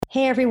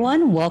Hey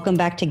everyone, welcome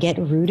back to Get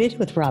Rooted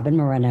with Robin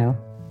Moreno.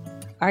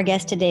 Our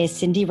guest today is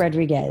Cindy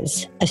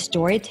Rodriguez, a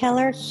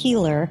storyteller,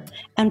 healer,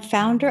 and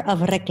founder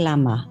of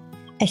Reclama,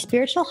 a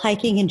spiritual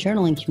hiking and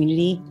journaling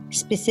community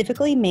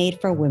specifically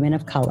made for women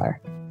of color.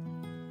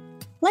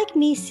 Like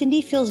me,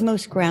 Cindy feels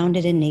most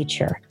grounded in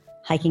nature,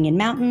 hiking in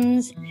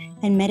mountains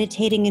and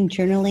meditating and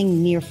journaling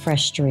near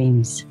fresh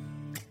streams.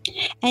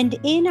 And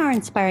in our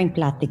inspiring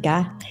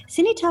plática,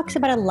 Cindy talks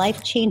about a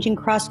life-changing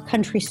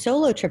cross-country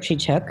solo trip she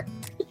took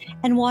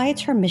and why it's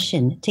her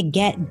mission to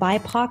get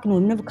BIPOC and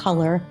women of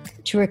color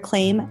to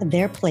reclaim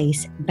their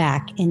place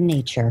back in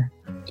nature.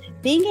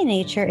 Being in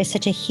nature is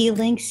such a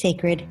healing,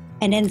 sacred,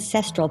 and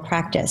ancestral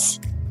practice.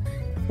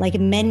 Like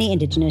many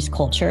indigenous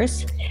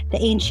cultures,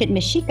 the ancient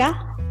Mexica,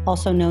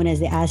 also known as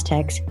the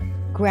Aztecs,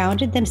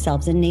 grounded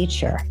themselves in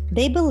nature.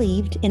 They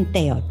believed in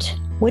Teot,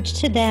 which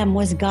to them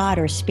was God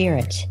or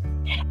spirit.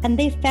 And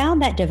they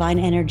found that divine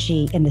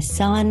energy in the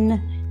sun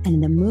and in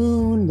the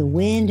moon, the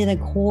wind, and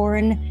the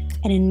corn,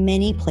 and in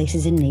many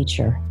places in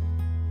nature.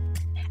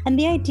 And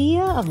the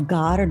idea of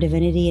God or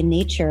divinity in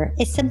nature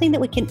is something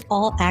that we can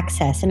all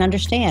access and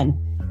understand,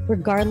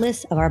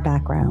 regardless of our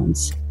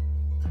backgrounds.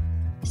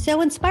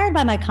 So inspired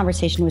by my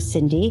conversation with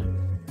Cindy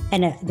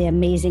and the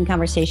amazing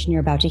conversation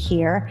you're about to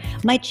hear,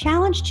 my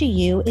challenge to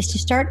you is to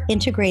start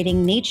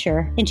integrating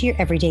nature into your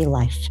everyday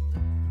life.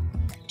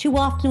 Too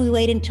often we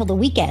wait until the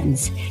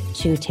weekends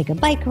to take a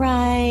bike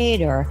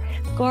ride or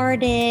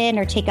garden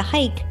or take a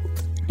hike,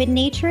 but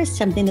nature is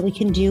something that we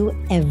can do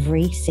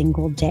every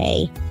single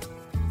day.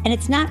 And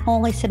it's not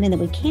only something that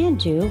we can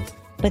do,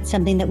 but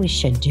something that we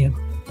should do.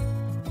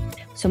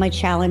 So my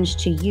challenge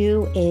to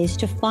you is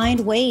to find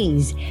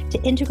ways to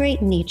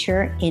integrate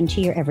nature into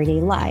your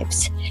everyday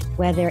lives,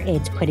 whether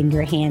it's putting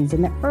your hands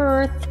in the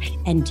earth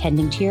and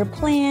tending to your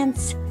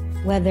plants,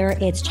 whether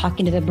it's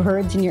talking to the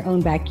birds in your own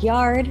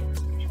backyard,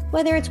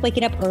 whether it's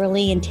waking up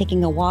early and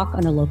taking a walk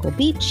on a local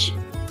beach,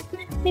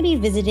 maybe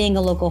visiting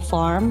a local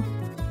farm,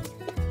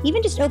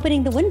 even just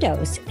opening the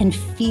windows and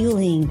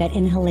feeling that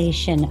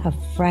inhalation of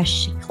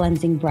fresh,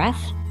 cleansing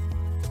breath,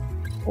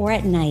 or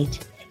at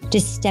night,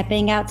 just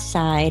stepping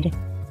outside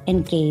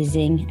and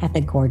gazing at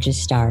the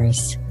gorgeous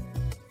stars.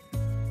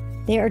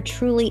 There are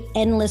truly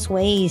endless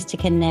ways to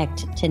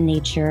connect to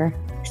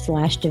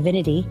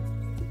nature/divinity,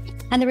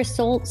 and the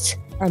results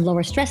are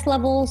lower stress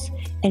levels,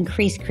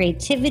 increased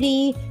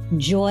creativity,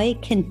 joy,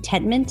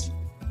 contentment,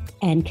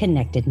 and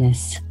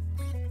connectedness.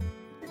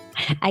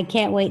 I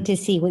can't wait to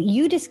see what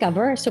you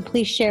discover, so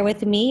please share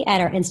with me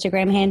at our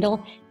Instagram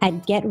handle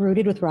at Get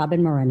Rooted with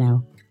Robin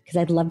Moreno, because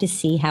I'd love to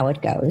see how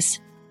it goes.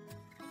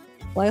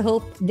 Well, I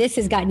hope this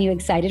has gotten you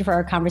excited for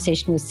our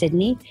conversation with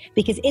Cindy,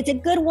 because it's a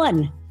good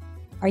one.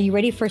 Are you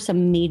ready for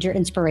some major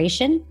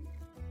inspiration?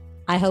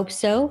 I hope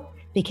so,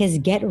 because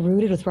Get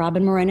Rooted with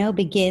Robin Moreno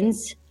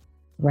begins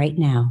right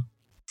now.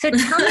 So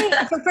tell me,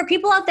 for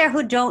people out there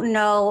who don't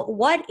know,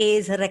 what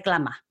is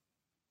Reclama?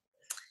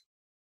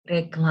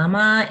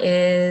 Reclama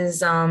is,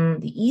 the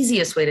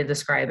easiest way to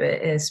describe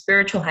it is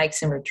spiritual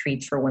hikes and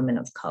retreats for women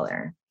of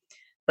color.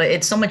 But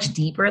it's so much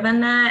deeper than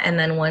that. And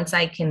then once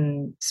I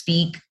can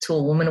speak to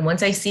a woman,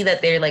 once I see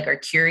that they're are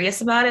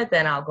curious about it,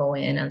 then I'll go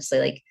in and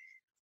say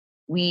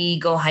we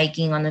go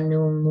hiking on the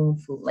new moon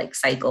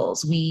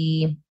cycles.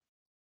 We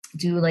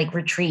do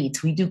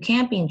retreats. We do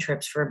camping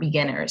trips for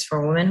beginners,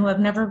 for women who have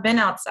never been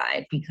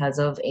outside because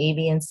of A,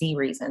 B, and C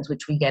reasons,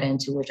 which we get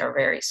into, which are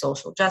very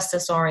social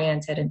justice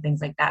oriented and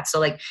things like that.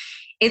 So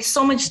it's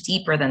so much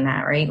deeper than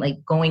that, right?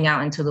 Going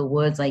out into the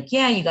woods,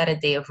 you got a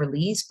day of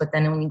release, but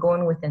then when you go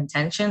in with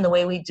intention, the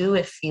way we do,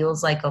 it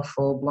feels like a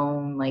full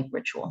blown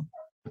ritual.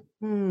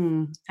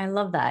 I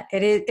love that.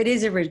 It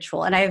is a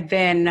ritual. And I've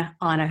been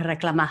on a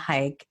Reclama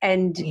hike,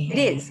 and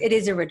it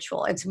is a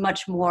ritual. It's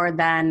much more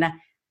than,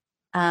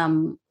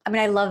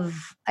 I love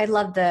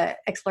the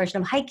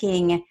exploration of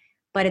hiking,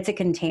 but it's a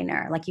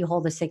container. You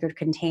hold a sacred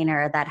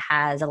container that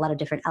has a lot of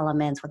different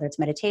elements, whether it's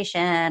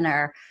meditation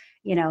or,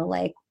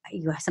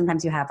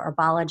 sometimes you have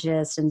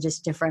herbologists and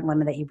just different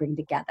women that you bring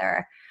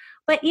together.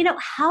 But,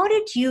 how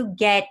did you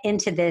get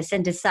into this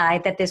and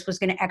decide that this was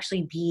going to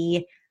actually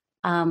be,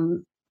 a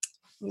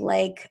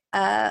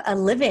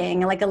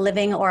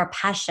living or a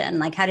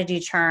passion? How did you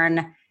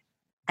turn,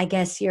 I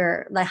guess,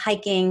 your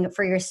hiking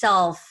for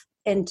yourself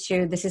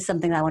into this is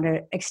something that I want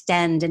to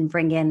extend and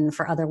bring in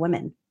for other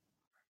women?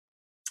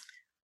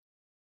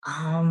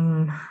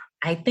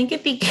 I think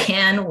it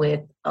began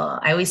with,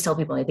 I always tell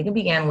people, I think it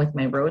began with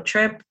my road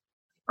trip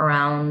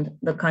around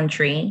the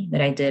country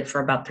that I did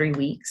for about 3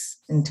 weeks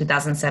in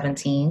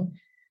 2017,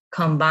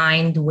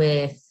 combined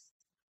with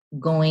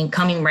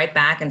coming right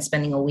back and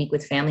spending a week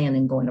with family and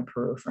then going to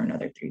Peru for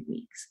another 3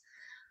 weeks.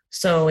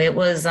 So it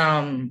was,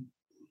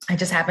 I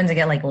just happened to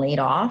get laid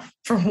off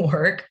from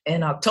work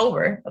in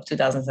October of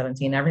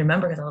 2017. I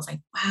remember because I was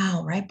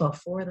wow, right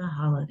before the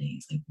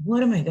holidays,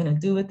 what am I going to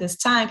do at this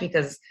time?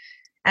 Because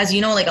as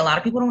you know, a lot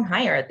of people don't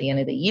hire at the end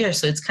of the year.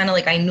 So it's kind of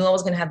I knew I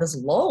was going to have this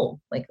lull,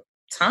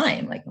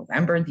 time,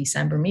 November and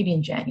December, maybe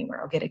in January,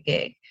 I'll get a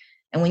gig.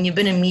 And when you've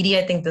been in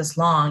media, I think this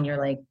long, you're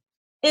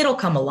it'll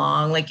come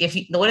along. Like if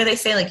you, what do they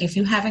say? Like if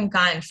you haven't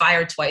gotten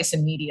fired twice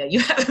in media, you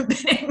haven't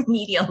been in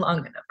media long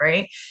enough,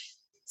 right?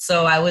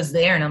 So I was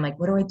there and I'm like,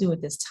 what do I do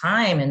at this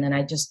time? And then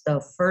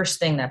the first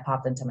thing that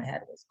popped into my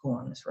head was go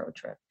on this road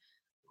trip.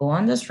 Go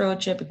on this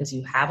road trip because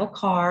you have a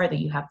car that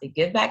you have to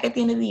give back at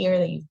the end of the year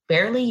that you've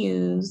barely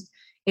used.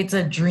 It's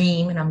a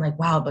dream. And I'm like,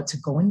 wow, but to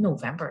go in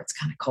November, it's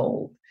kind of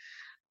cold.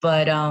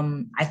 But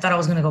I thought I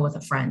was going to go with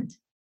a friend.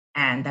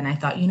 And then I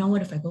thought, you know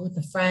what, if I go with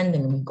a friend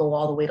and we go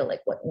all the way to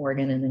like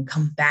Oregon and then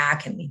come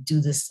back and we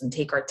do this and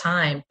take our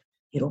time,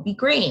 it'll be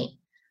great.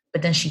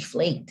 But then she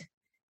flaked.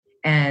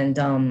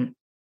 And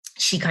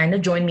she kind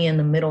of joined me in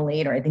the middle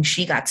later. I think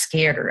she got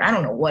scared or I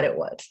don't know what it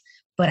was.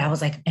 But I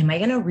was like, am I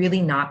going to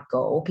really not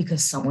go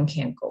because someone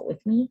can't go with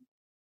me?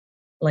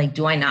 Like,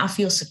 do I not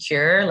feel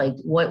secure? Like,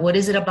 what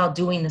is it about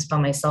doing this by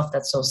myself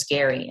that's so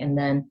scary? And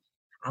then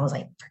I was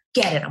like,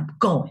 forget it, I'm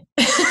going.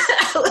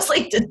 I was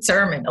like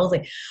determined. I was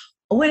like,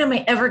 when am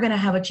I ever going to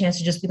have a chance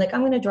to just be like,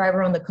 I'm going to drive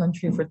around the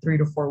country for 3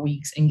 to 4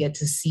 weeks and get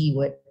to see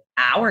what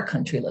our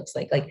country looks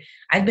like. Like,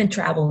 I've been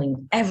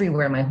traveling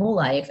everywhere my whole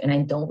life and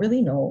I don't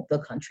really know the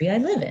country I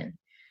live in,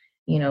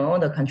 you know,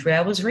 the country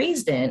I was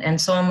raised in.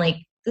 And so I'm like,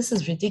 this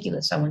is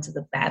ridiculous. So I went to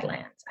the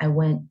Badlands. I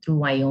went through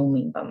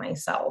Wyoming by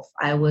myself.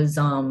 I was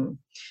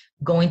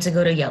going to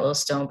go to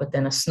Yellowstone, but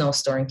then a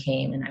snowstorm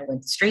came and I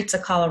went straight to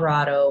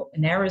Colorado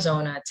and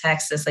Arizona,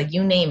 Texas, like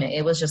you name it.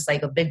 It was just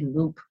like a big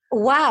loop.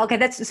 Wow. Okay.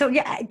 That's so,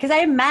 yeah. Because I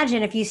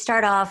imagine if you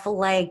start off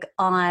like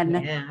on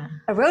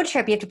a road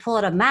trip, you have to pull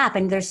out a map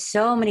and there's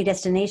so many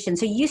destinations.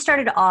 So you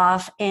started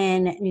off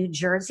in New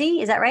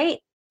Jersey. Is that right?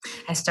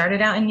 I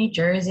started out in New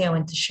Jersey. I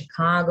went to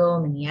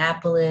Chicago,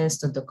 Minneapolis,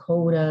 the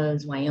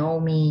Dakotas,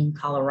 Wyoming,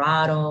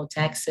 Colorado,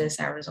 Texas,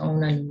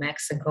 Arizona, New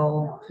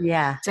Mexico.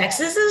 Yeah.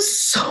 Texas is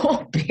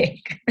so big.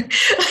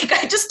 Like,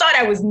 I just thought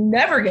I was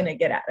never going to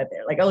get out of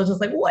there. Like, I was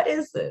just like, what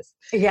is this?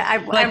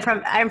 Yeah.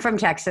 I'm from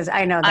Texas.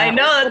 I know that. I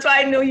know. That's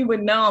why I know you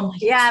would know. I'm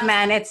like, yeah,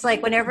 man. It's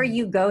like whenever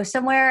you go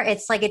somewhere,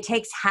 it's like it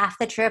takes half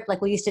the trip. Like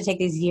we used to take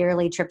these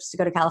yearly trips to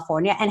go to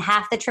California and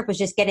half the trip was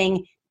just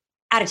getting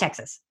out of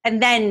Texas.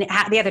 And then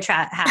the other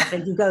half,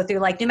 you go through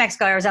like New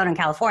Mexico, Arizona, and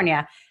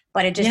California,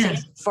 but it just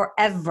takes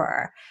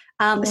forever.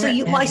 So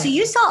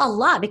you saw a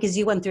lot because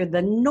you went through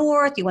the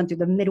North, you went through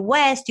the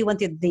Midwest, you went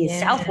through the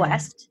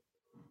Southwest.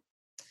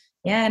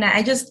 Yeah. And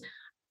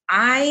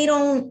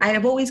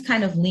I've always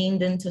kind of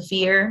leaned into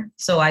fear.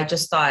 So I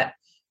just thought,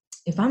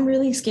 if I'm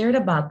really scared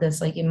about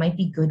this, like it might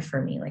be good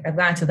for me. Like I've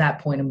gotten to that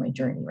point in my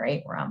journey,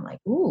 right? Where I'm like,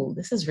 ooh,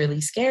 this is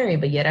really scary,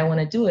 but yet I want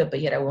to do it,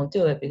 but yet I won't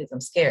do it because I'm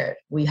scared.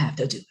 We have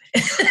to do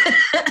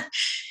it.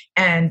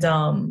 And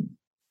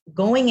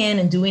going in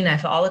and doing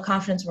that, for all the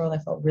confidence in the world,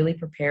 I felt really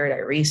prepared. I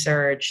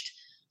researched,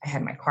 I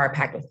had my car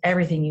packed with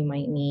everything you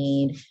might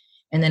need.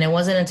 And then it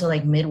wasn't until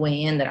like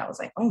midway in that I was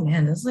like, oh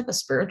man, this is like a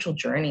spiritual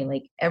journey.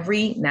 Like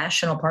every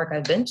national park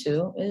I've been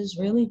to is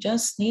really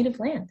just native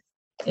land.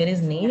 It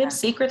is native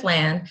secret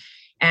land.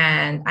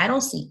 And I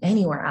don't see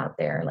anywhere out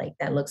there like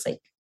that looks like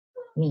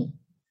me.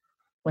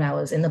 When I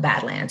was in the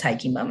Badlands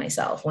hiking by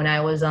myself, when I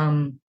was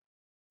in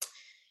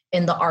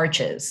the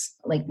Arches,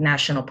 like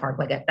national park,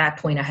 like at that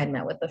point I had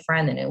met with a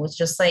friend and it was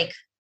just like,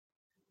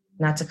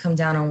 not to come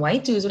down on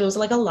white dudes, but it was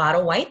like a lot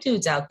of white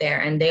dudes out there.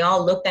 And they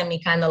all looked at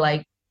me kind of like,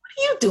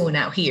 what are you doing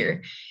out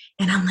here?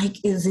 And I'm like,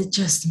 is it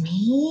just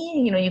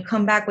me? You know, you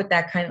come back with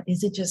that kind of,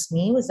 is it just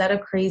me? Was that a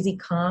crazy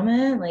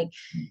comment? Like,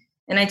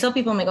 and I tell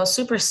people, I'm like, oh,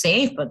 super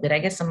safe, but did I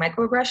get some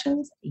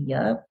microaggressions?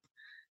 Yep.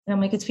 And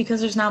I'm like, it's because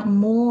there's not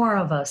more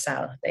of us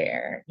out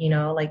there, you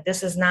know, like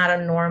this is not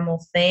a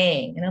normal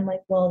thing. And I'm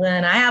like, well,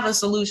 then I have a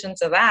solution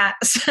to that.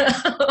 So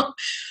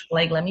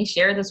like, let me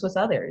share this with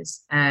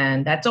others.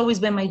 And that's always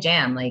been my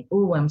jam. Like,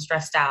 ooh, I'm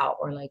stressed out,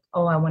 or like,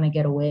 oh, I want to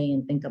get away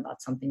and think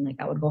about something. Like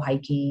I would go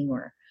hiking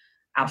or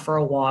out for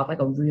a walk, like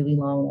a really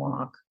long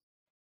walk.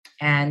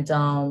 And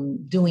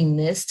doing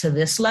this to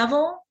this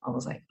level, I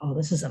was like, oh,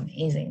 this is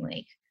amazing.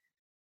 Like,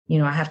 you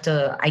know,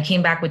 I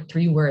came back with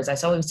 3 words. I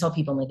always tell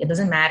people, like, it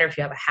doesn't matter if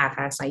you have a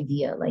half-ass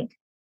idea, like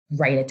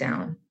write it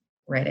down,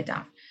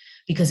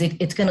 because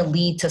it's going to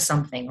lead to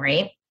something,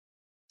 right?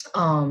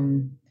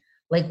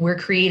 Like we're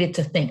created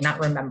to think,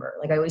 not remember.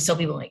 Like I always tell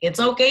people, like, it's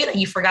okay that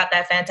you forgot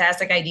that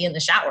fantastic idea in the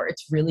shower.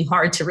 It's really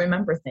hard to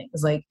remember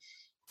things. Like,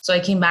 so I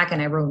came back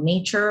and I wrote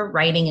nature,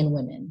 writing, and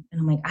women. And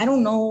I'm like, I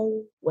don't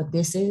know what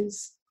this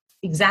is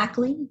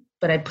exactly,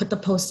 but I put the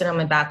Post-it on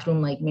my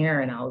bathroom like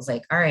mirror and I was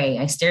like, all right,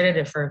 I stared at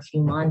it for a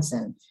few months.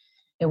 And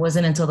it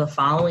wasn't until the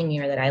following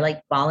year that I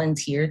like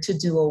volunteered to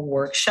do a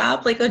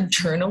workshop, like a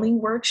journaling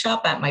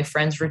workshop at my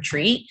friend's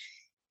retreat.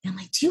 And I'm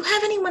like, do you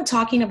have anyone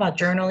talking about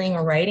journaling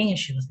or writing? And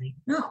she was like,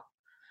 no.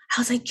 I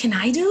was like, can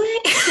I do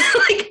it?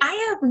 Like, I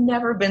have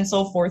never been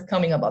so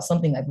forthcoming about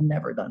something I've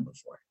never done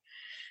before.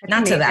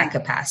 Not to that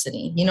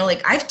capacity. You know,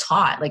 like I've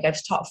taught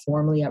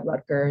formally at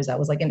Rutgers. I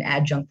was like an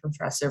adjunct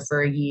professor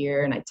for a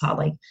year and I taught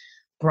like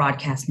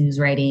broadcast news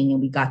writing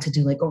and we got to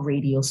do like a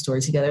radio story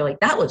together.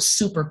 Like that was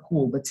super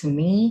cool. But to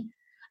me,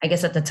 I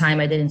guess at the time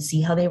I didn't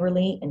see how they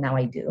relate and now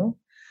I do.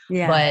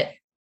 Yeah. But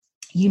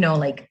you know,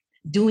 like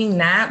doing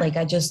that, like,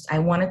 I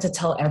wanted to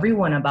tell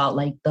everyone about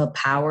like the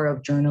power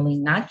of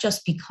journaling, not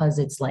just because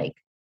it's like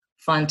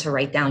fun to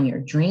write down your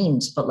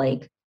dreams, but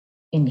like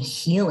in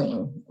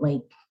healing,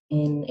 like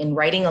in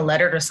writing a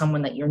letter to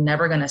someone that you're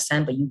never going to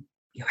send, but you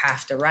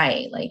have to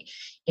write, like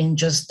in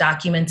just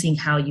documenting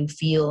how you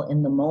feel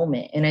in the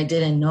moment. And I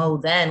didn't know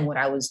then what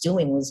I was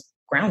doing was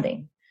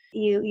grounding.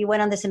 You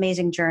went on this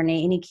amazing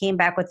journey and you came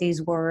back with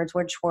these words,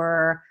 which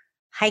were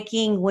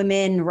hiking,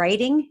 women,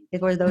 writing.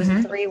 It were those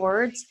three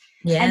words.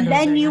 Yeah. And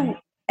then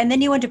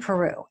you went to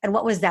Peru. And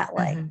what was that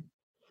like?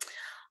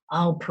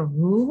 Oh,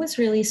 Peru was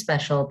really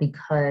special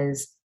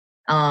because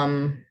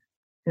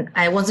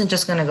I wasn't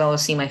just going to go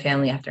see my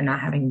family after not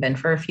having been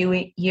for a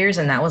few years.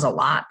 And that was a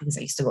lot because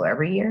I used to go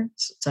every year.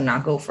 So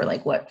not go for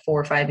like 4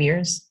 or 5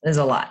 years is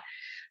a lot.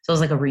 So it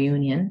was like a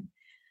reunion.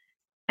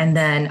 And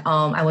then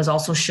I was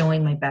also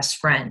showing my best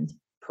friend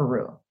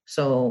Peru.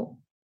 So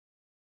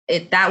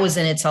that was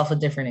in itself a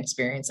different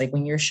experience. Like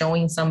when you're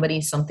showing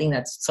somebody something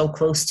that's so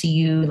close to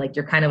you, like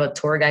you're kind of a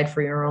tour guide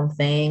for your own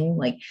thing.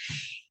 Like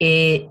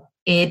it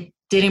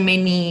didn't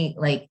make me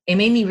like, it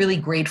made me really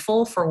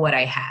grateful for what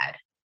I had.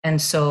 And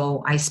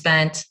so we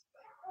spent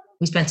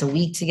a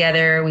week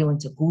together. We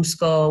went to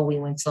Cusco. We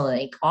went to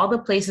like all the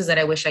places that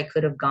I wish I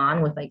could have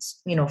gone with like,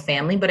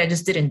 family, but I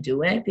just didn't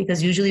do it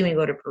because usually when we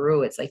go to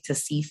Peru, it's like to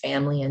see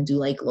family and do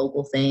like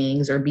local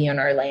things or be on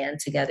our land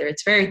together.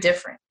 It's very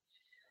different.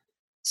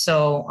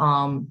 So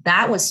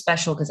that was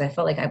special because I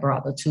felt like I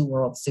brought the two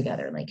worlds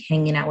together, like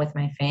hanging out with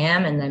my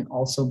fam and then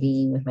also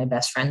being with my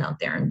best friend out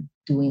there and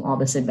doing all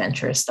this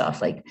adventurous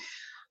stuff. Like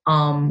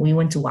we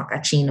went to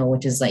Huacachino,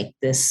 which is like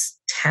this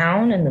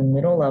town in the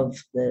middle of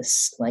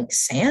this like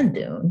sand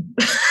dune.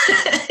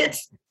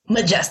 It's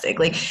majestic.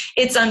 Like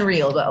it's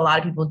unreal, but a lot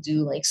of people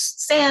do like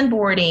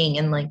sandboarding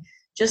and like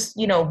just,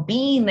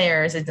 being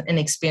there is an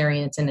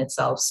experience in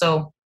itself.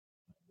 So,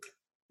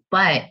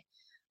 but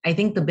I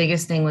think the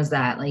biggest thing was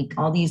that like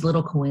all these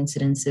little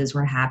coincidences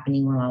were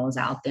happening while I was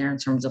out there in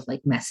terms of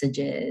like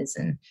messages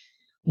and,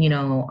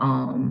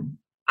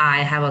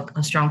 I have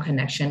a strong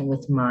connection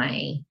with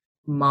my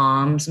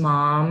mom's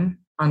mom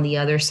on the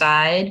other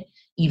side,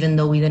 even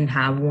though we didn't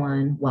have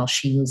one while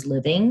she was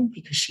living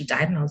because she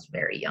died when I was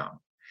very young.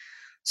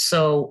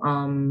 So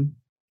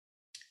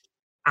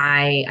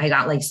I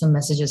got like some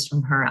messages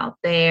from her out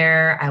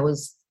there. I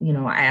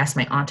asked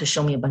my aunt to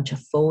show me a bunch of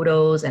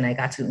photos and I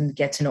got to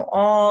get to know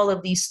all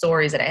of these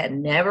stories that I had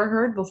never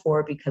heard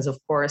before because of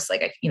course,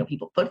 like,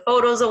 people put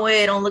photos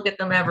away, don't look at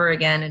them ever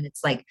again. And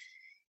it's like,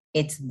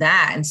 it's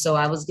that. And so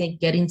I was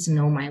getting to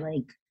know my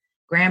like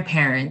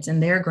grandparents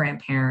and their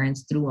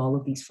grandparents through all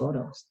of these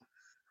photos.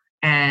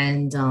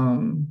 And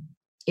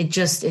it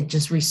just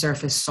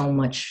resurfaced so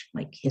much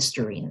like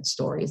history and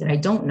stories that I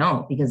don't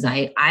know because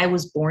I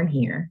was born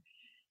here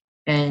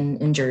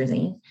and in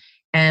Jersey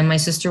and my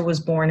sister was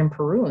born in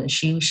Peru and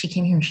she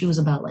came here and she was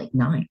about like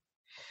 9.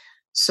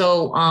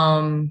 So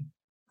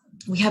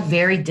we have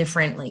very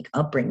different like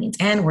upbringings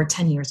and we're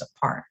 10 years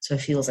apart. So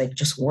it feels like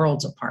just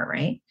worlds apart,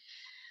 right?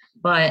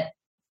 But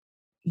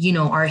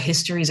our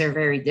histories are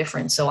very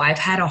different. So I've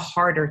had a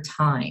harder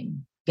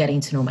time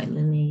getting to know my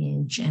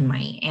lineage and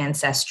my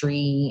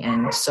ancestry.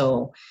 And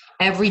so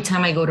every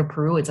time I go to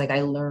Peru, it's like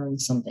I learn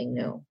something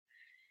new.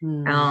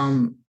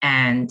 And,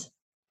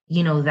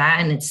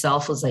 that in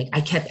itself was like, I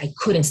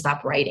couldn't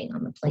stop writing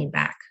on the plane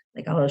back.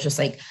 Like I was just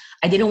like,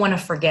 I didn't want to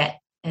forget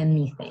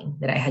anything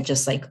that I had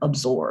just like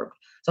absorbed.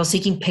 So I was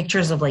taking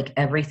pictures of like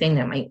everything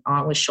that my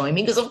aunt was showing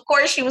me because of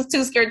course she was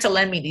too scared to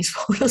lend me these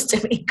photos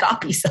to make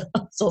copies of.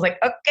 So I was like,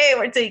 okay,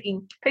 we're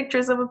taking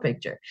pictures of a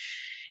picture.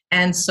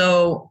 And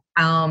so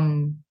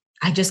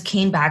I just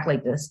came back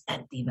like this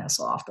empty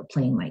vessel off the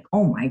plane. Like,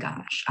 oh my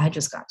gosh, I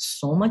just got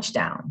so much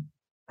down.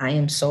 I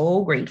am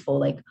so grateful.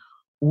 Like,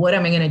 what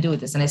am I going to do with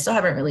this? And I still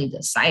haven't really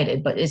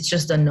decided, but it's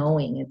just a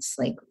knowing. It's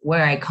like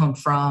where I come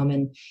from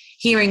and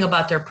hearing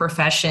about their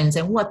professions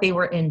and what they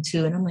were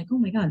into. And I'm like, oh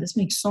my God, this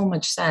makes so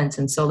much sense.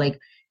 And so like,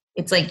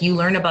 it's like you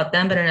learn about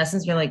them, but in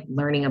essence, you're like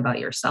learning about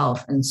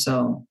yourself. And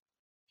so,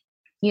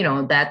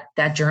 that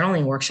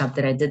journaling workshop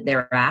that I did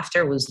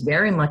thereafter was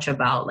very much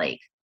about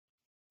like,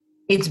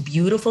 it's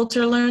beautiful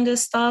to learn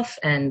this stuff.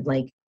 And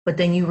like, but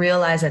then you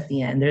realize at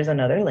the end, there's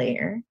another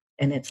layer.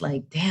 And it's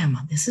like, damn,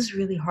 this is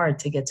really hard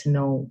to get to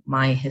know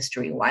my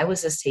history. Why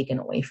was this taken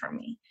away from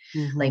me?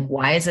 Mm-hmm. Like,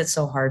 why is it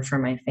so hard for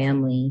my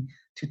family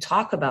to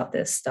talk about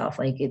this stuff?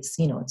 Like it's,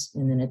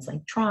 and then it's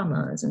like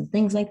traumas and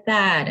things like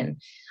that and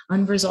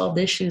unresolved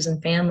issues in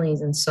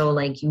families. And so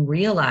like, you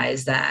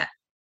realize that,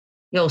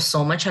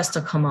 so much has to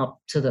come up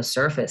to the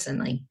surface. And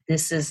like,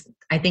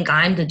 I think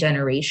I'm the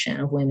generation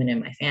of women in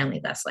my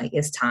family that's like,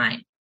 it's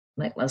time.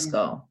 Like, let's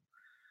go.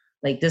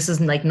 Like, this is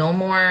like, no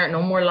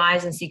more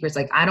lies and secrets.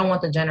 Like, I don't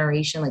want the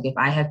generation, like if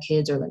I have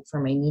kids or like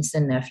for my niece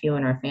and nephew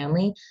in our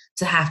family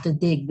to have to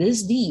dig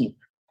this deep,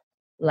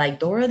 like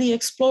Dora the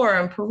Explorer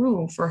in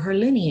Peru for her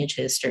lineage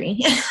history.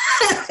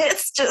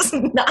 It's just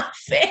not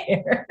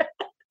fair.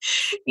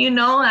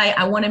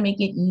 I want to make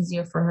it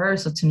easier for her.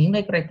 So to me,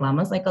 like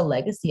Reclama is like a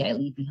legacy I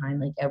leave behind.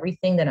 Like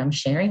everything that I'm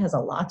sharing has a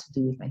lot to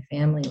do with my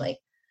family, like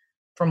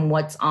from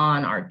what's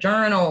on our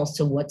journals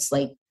to what's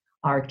like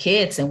our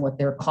kits and what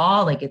they're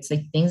called. Like, it's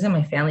like things that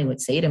my family would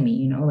say to me,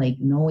 you know, like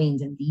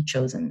knowings and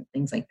dichos and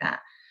things like that.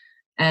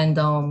 And,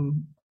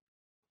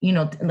 you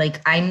know,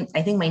 like I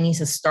think my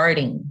niece is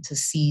starting to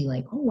see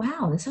like, oh,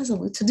 wow, this has a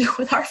lot to do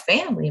with our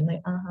family. I'm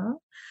like, uh-huh.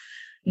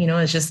 You know,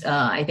 it's just,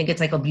 I think it's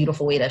like a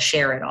beautiful way to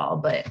share it all.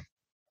 But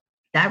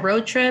that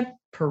road trip,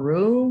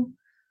 Peru,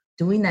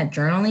 doing that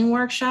journaling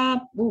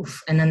workshop,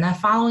 oof. And then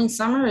that following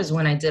summer is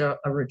when I did a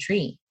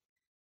retreat.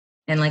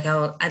 And like,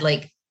 I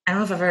don't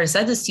know if I've ever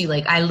said this to you,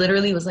 like, I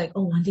literally was like,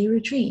 oh, 1-day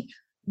retreat,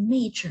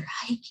 nature,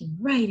 hiking,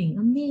 writing,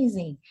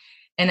 amazing.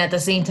 And at the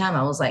same time,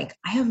 I was like,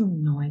 I have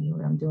no idea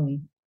what I'm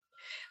doing.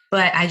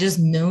 But I just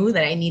knew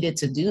that I needed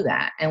to do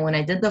that. And when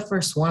I did the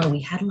first one, we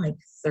had like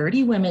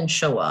 30 women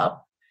show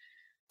up.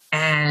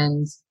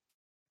 And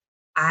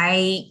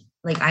I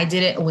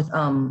did it with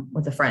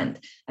a friend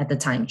at the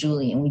time,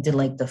 Julie, and we did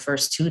like the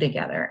first 2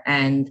 together.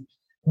 And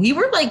we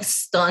were like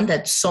stunned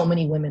that so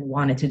many women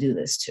wanted to do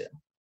this too.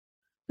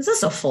 This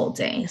is a full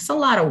day. It's a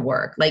lot of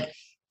work. Like,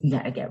 you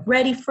got to get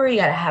ready for it. You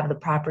got to have the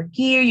proper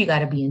gear. You got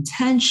to be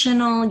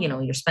intentional. You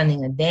know, you're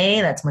spending a day.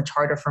 That's much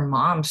harder for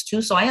moms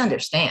too. So I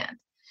understand.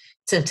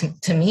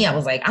 To me, I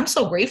was like, I'm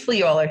so grateful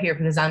you all are here,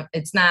 because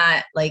it's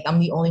not like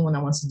I'm the only one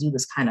that wants to do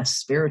this kind of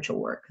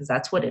spiritual work, because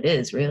that's what it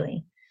is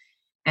really.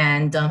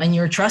 And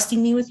you're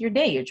trusting me with your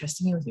day. You're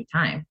trusting me with your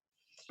time.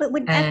 But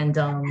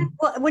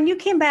when you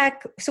came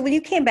back,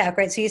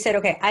 right? So you said,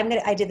 okay,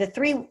 I did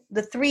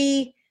the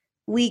 3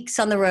 weeks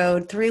on the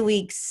road, 3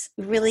 weeks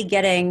really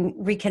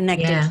getting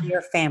reconnected to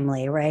your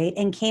family, right?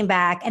 And came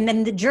back, and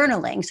then the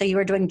journaling. So you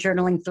were doing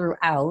journaling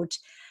throughout.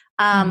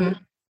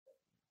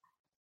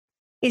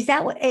 Is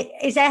that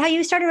how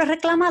you started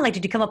Reclama? Like,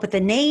 did you come up with a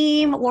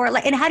name, or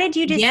like, and how did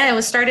you just? Yeah, it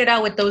was started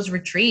out with those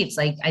retreats.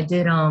 Like, I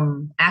did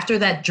after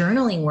that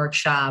journaling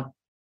workshop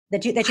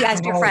that you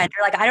asked your friend.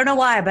 You're like, I don't know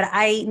why, but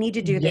I need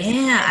to do this.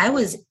 Yeah, I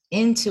was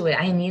into it.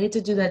 I needed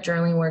to do that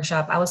journaling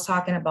workshop. I was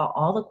talking about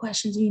all the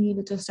questions you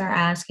needed to start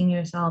asking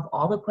yourself,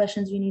 all the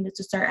questions you needed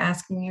to start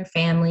asking your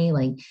family,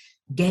 like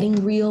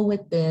getting real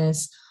with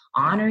this,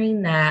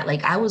 honoring that.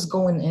 Like, I was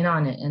going in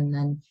on it, and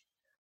then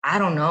I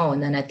don't know.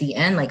 And then at the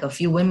end, like a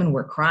few women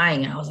were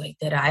crying, and I was like,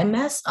 did I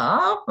mess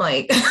up?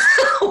 Like,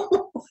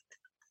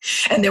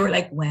 and they were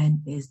like,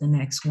 when is the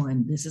next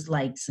one? This is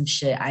like some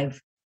shit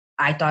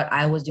I thought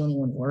I was the only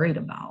one worried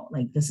about.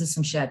 Like, this is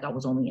some shit I thought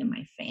was only in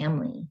my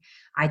family.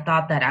 I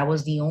thought that I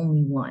was the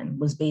only one,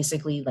 was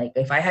basically like,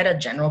 if I had a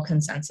general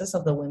consensus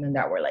of the women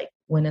that were like,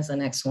 when is the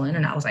next one?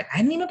 And I was like, I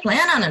didn't even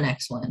plan on the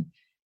next one.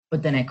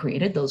 But then I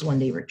created those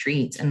 1-day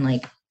retreats, and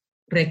like,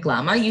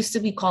 Reclama used to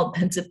be called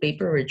pen to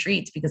paper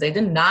retreats, because I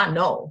did not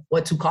know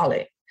what to call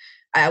it.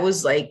 I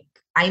was like,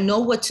 I know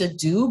what to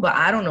do, but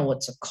I don't know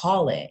what to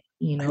call it.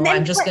 You know,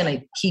 I'm just going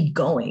to keep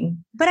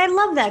going. But I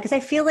love that, because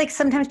I feel like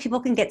sometimes people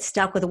can get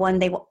stuck with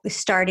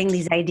starting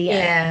these ideas.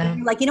 Yeah.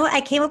 Like, you know what?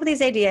 I came up with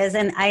these ideas,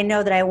 and I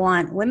know that I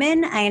want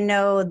women. I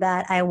know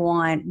that I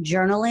want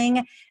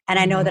journaling, and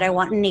I know that I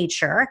want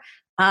nature.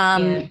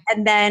 And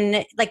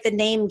then like the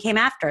name came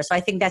after. So I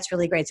think that's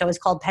really great. So it was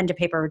called Pen to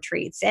Paper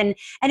Retreats. And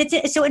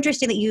it's so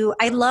interesting that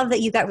I love that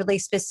you got really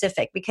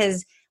specific,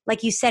 because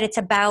like you said, it's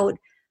about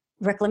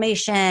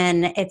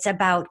reclamation. It's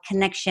about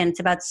connection. It's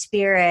about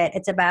spirit.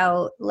 It's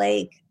about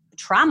like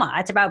trauma.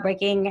 It's about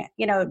breaking,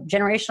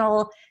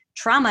 generational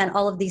trauma and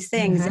all of these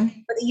things.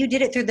 But you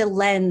did it through the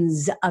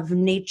lens of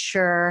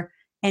nature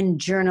and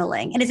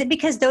journaling. And is it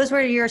because those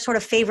were your sort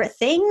of favorite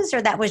things,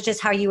 or that was just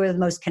how you were the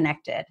most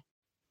connected?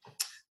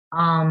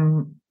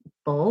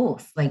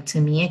 Both. Like, to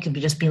me, it could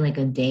just be like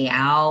a day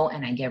out,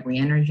 and I get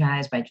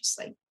re-energized by just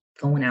like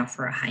going out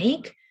for a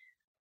hike,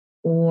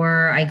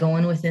 or I go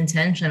in with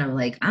intention of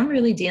like, I'm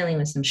really dealing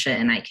with some shit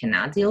and I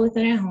cannot deal with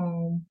it at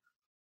home.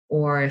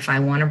 Or if I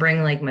want to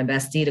bring like my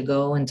bestie to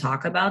go and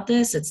talk about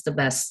this, it's the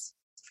best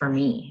for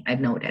me,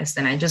 I've noticed.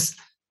 And I just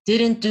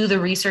didn't do the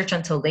research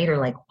until later.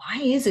 Like, why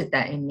is it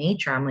that in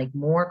nature, I'm like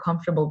more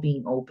comfortable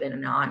being open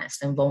and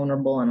honest and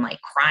vulnerable and like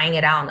crying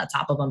it out on the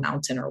top of a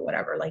mountain or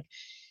whatever? Like,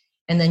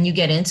 and then you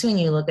get into and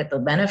you look at the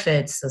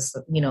benefits,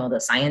 the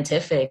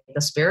scientific,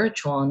 the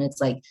spiritual, and it's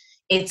like,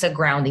 it's a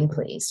grounding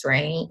place,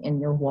 right?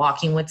 And you're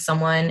walking with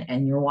someone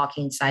and you're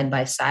walking side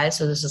by side.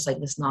 So there's just like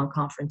this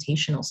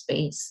non-confrontational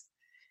space.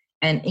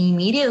 And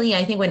immediately,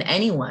 I think when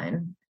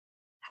anyone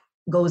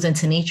goes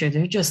into nature,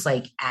 they're just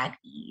like at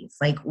ease.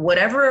 Like,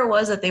 whatever it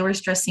was that they were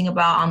stressing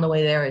about on the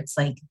way there, it's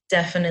like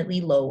definitely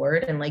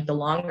lowered. And like, the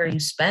longer you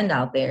spend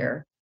out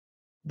there,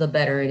 the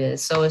better it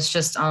is. So it's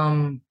just,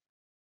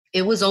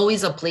 it was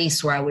always a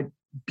place where I would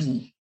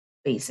be,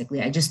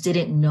 basically. I just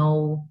didn't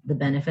know the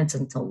benefits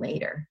until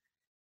later.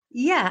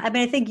 Yeah. I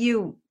mean, I think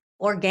you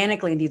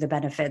organically knew the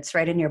benefits,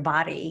 right, in your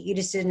body. You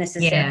just didn't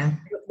necessarily,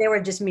 they were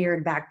just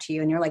mirrored back to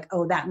you, and you're like,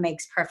 oh, that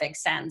makes perfect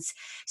sense.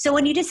 So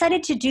when you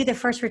decided to do the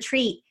first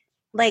retreat,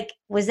 like,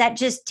 was that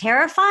just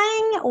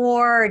terrifying,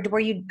 or were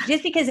you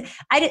just because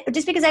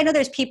I know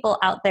there's people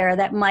out there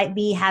that might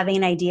be having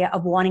an idea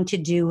of wanting to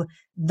do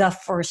the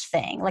first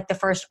thing, like the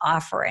first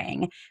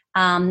offering.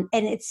 And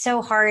it's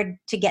so hard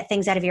to get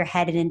things out of your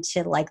head and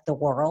into like the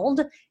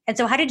world. And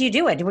so how did you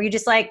do it? Were you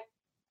just like,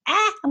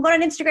 I'm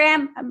going on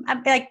Instagram?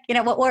 I'm like,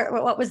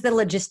 what was the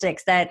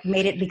logistics that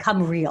made it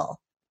become real?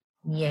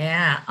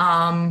 Yeah.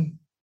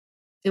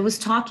 It was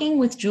talking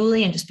with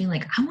Julie and just being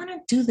like, I want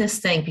to do this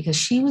thing because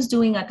she was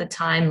doing at the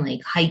time,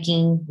 like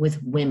hiking with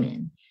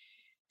women.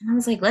 And I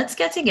was like, let's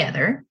get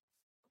together.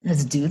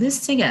 Let's do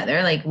this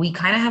together. Like we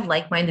kind of have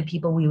like-minded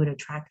people we would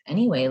attract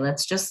anyway.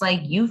 Let's just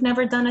like, you've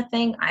never done a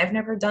thing. I've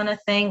never done a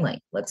thing.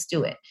 Like, let's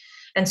do it.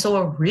 And so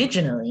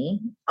originally,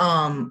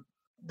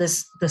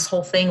 this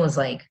whole thing was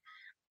like,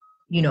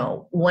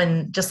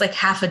 one just like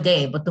half a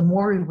day. But the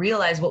more we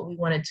realized what we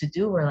wanted to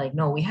do, we're like,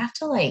 no, we have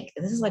to like,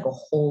 this is like a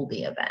whole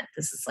day event.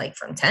 This is like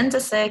from 10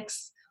 to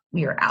 6,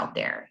 we are out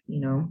there,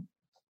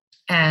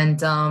 And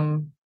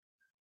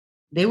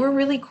they were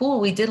really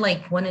cool. We did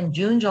like one in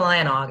June, July,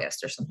 and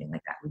August or something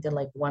like that. We did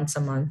like once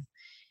a month.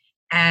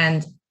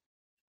 And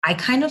I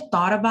kind of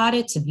thought about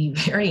it, to be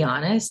very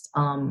honest.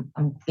 I'm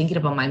thinking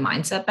about my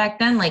mindset back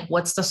then. Like,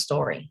 what's the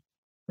story?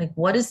 Like,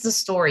 what is the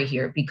story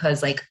here?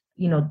 Because like,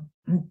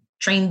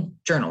 trained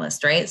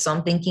journalist, right? So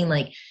I'm thinking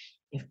like,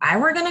 if I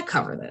were going to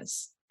cover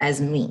this as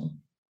me,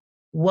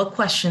 what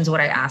questions would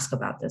I ask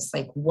about this?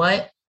 Like,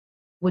 what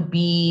would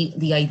be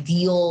the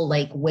ideal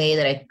like way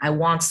that I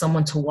want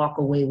someone to walk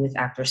away with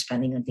after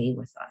spending a day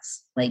with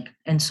us? Like,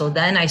 and so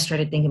then I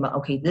started thinking about,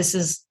 okay, this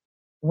is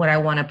what I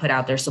want to put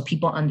out there so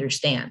people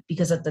understand.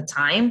 Because at the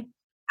time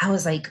I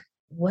was like,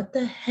 what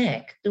the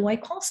heck do I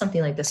call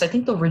something like this? So I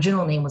think the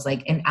original name was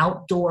like an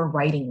outdoor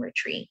writing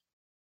retreat.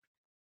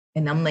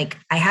 And I'm like,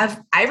 I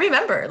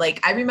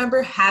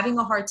remember having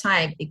a hard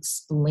time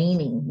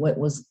explaining what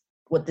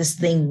this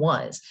thing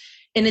was.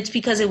 And it's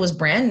because it was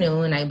brand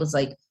new. And I was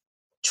like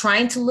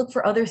trying to look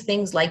for other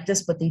things like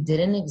this, but they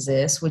didn't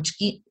exist, which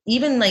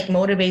even like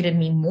motivated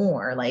me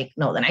more. Like,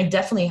 no, then I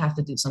definitely have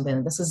to do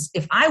something. This is,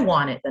 if I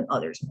want it, then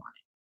others want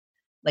it.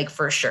 Like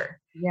for sure.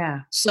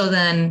 Yeah. So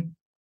then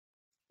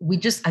we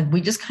just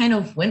kind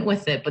of went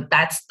with it. But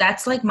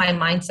that's like my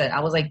mindset.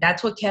 I was like,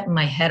 that's what kept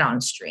my head on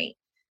straight.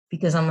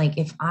 Because I'm like,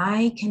 if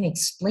I can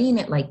explain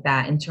it like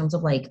that in terms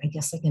of like, I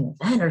guess like an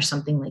event or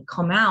something, like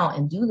come out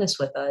and do this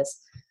with us,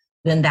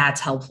 then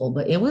that's helpful.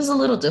 But it was a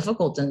little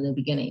difficult in the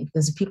beginning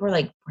because people are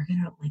like, we're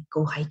going to like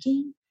go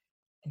hiking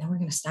and then we're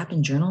going to stop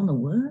and journal in the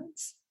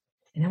woods.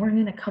 And then we're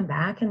going to come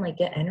back and like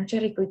get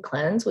energetically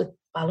cleansed with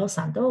Palo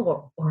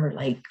Santo or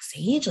like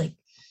sage. Like,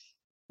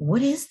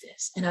 what is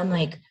this? And I'm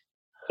like,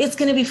 it's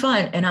going to be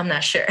fun. And I'm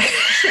not sure.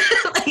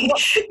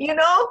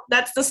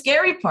 That's the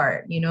scary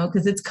part,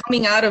 because it's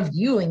coming out of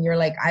you and you're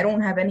like, I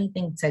don't have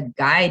anything to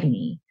guide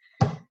me.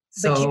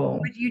 So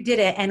but you did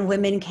it and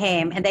women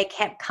came and they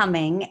kept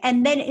coming.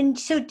 And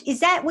so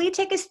will you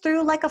take us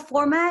through like a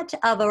format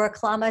of a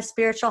Reclama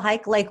spiritual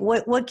hike? Like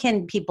what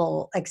can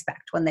people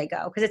expect when they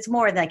go? Because it's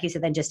more, like you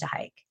said, than just a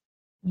hike.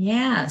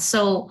 Yeah.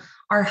 So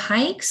our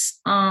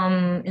hikes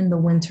in the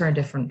winter are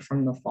different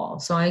from the fall.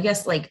 So I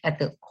guess like at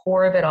the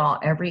core of it all,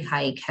 every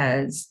hike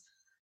has,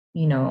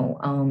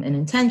 an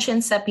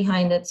intention set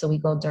behind it. So we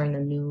go during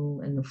the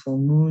new and the full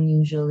moon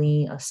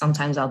usually.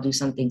 Sometimes I'll do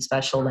something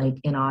special like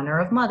in honor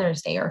of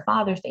Mother's Day or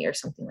Father's Day or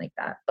something like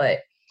that. But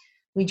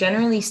we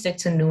generally stick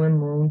to new and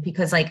moon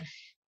because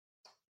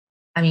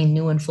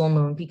new and full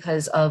moon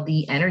because of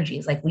the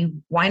energies. Like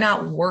why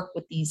not work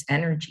with these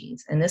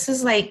energies? And this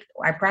is like,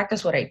 I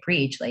practice what I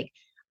preach. Like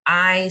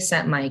I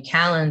set my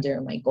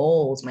calendar, my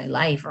goals, my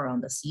life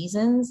around the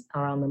seasons,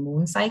 around the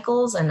moon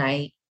cycles. And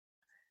I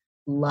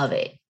love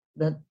it.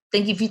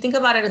 If you think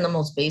about it in the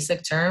most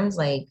basic terms,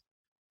 like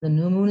the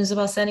new moon is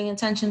about setting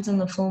intentions and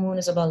the full moon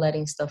is about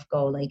letting stuff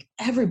go. Like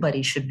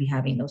everybody should be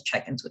having those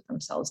check-ins with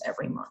themselves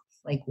every month.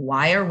 Like,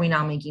 why are we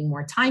not making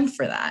more time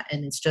for that?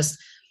 And it's just,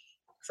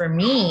 for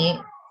me,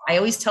 I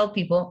always tell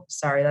people,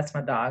 sorry, that's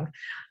my dog.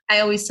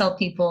 I always tell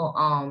people,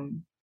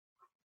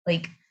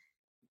 like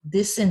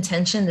this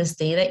intention, this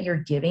day that you're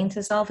giving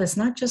to self is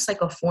not just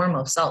like a form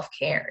of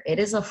self-care. It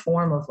is a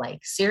form of like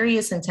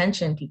serious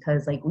intention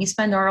because like we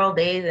spend our all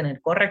days and it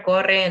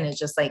corre and it's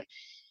just like,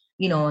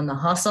 in the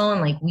hustle and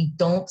like we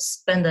don't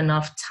spend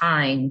enough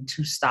time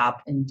to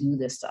stop and do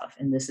this stuff.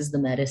 And this is the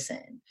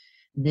medicine.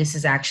 This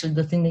is actually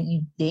the thing that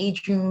you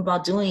daydream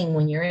about doing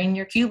when you're in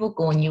your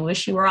cubicle and you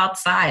wish you were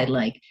outside.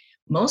 Like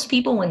most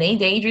people, when they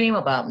daydream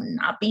about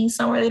not being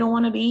somewhere they don't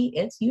want to be,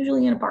 it's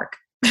usually in a park.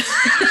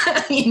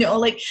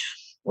 Like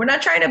we're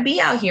not trying to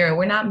be out here.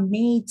 We're not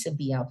made to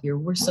be out here.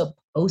 We're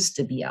supposed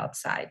to be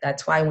outside.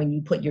 That's why when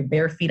you put your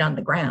bare feet on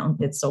the ground,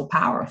 it's so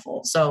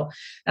powerful. So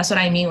that's what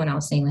I mean when I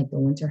was saying like the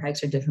winter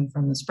hikes are different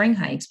from the spring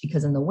hikes,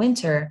 because in the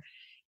winter,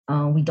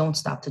 we don't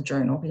stop to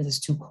journal because it's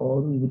too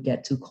cold. We would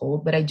get too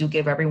cold, but I do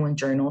give everyone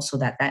journals so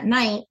that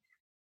night,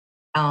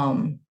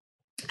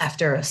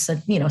 after a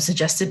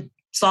suggested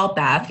salt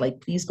bath, like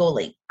please go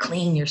like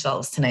clean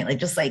yourselves tonight, like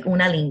just like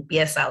una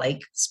limpieza,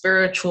 like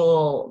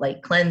spiritual,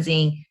 like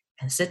cleansing.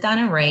 and sit down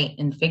and write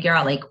and figure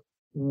out like,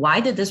 why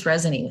did this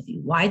resonate with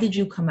you? Why did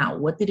you come out?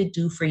 What did it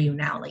do for you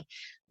now? Like,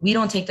 we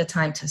don't take the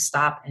time to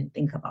stop and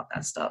think about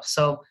that stuff.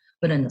 So,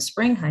 but in the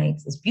spring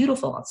hikes, it's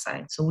beautiful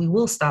outside. So we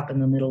will stop in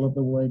the middle of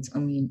the woods. I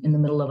mean, in the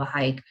middle of a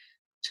hike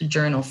to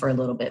journal for a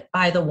little bit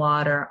by the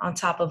water on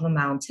top of a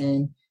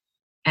mountain.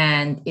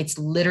 And it's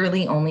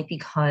literally only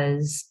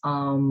because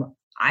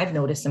I've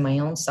noticed in my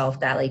own self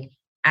that like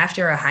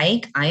after a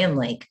hike, I am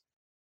like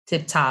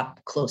tip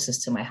top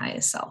closest to my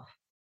highest self.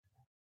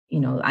 You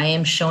know, I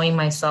am showing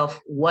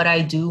myself what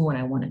I do when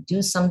I want to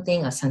do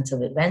something, a sense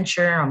of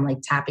adventure. I'm like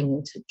tapping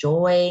into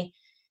joy.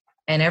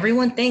 And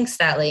everyone thinks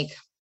that like,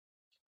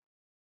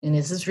 and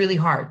this is really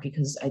hard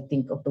because I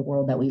think of the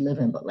world that we live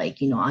in, but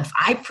like, you know, if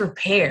I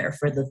prepare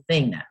for the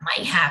thing that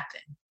might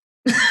happen,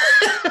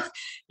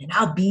 and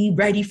I'll be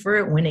ready for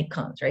it when it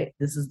comes, right?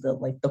 This is the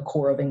like the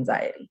core of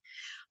anxiety.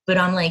 But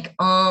I'm like,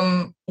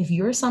 if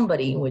you're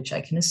somebody, which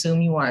I can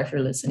assume you are if you're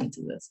listening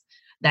to this,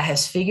 that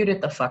has figured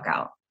it the fuck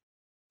out,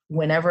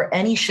 whenever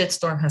any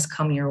shitstorm has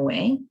come your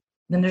way,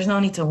 then there's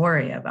no need to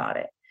worry about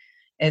it.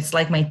 It's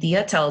like my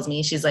tia tells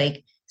me, she's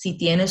like, si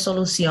tienes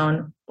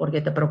solución, ¿por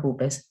qué te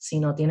preocupes? Si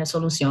no tienes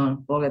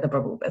solución, ¿por qué te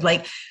preocupes?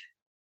 Like,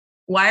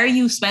 why are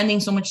you spending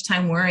so much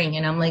time worrying?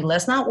 And I'm like,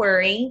 let's not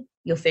worry.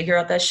 You'll figure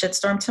out that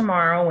shitstorm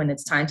tomorrow. When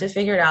it's time to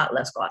figure it out,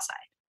 let's go outside.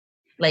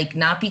 Like,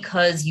 not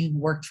because you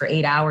worked for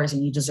 8 hours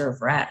and you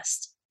deserve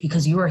rest,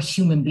 because you are a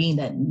human being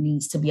that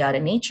needs to be out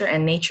in nature,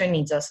 and nature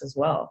needs us as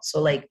well.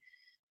 So like,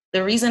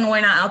 the reason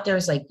we're not out there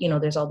is like, you know,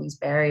 there's all these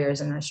barriers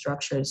in our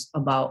structures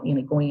about, you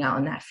know, going out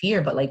in that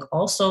fear, but like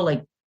also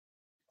like,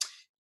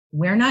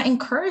 we're not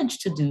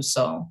encouraged to do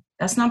so.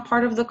 That's not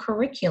part of the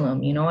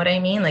curriculum. You know what I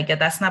mean? Like,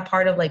 that's not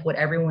part of like what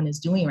everyone is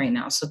doing right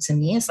now. So to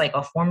me, it's like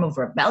a form of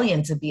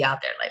rebellion to be out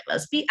there. Like,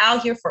 let's be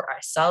out here for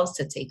ourselves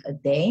to take a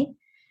day.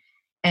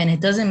 And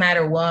it doesn't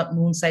matter what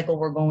moon cycle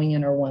we're going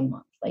in or 1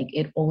 month. Like,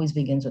 it always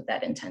begins with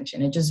that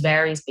intention. It just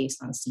varies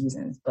based on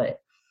seasons. But,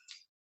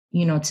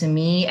 you know, to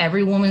me,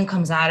 every woman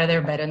comes out of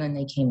there better than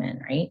they came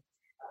in, right?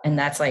 And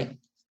that's like,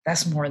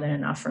 that's more than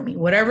enough for me.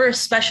 Whatever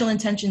special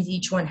intentions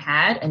each one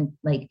had, and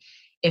like,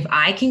 if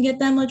I can get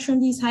that much from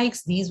these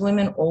hikes, these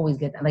women always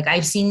get that. Like,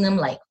 I've seen them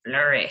like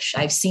flourish.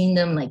 I've seen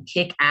them like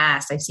kick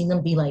ass. I've seen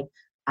them be like,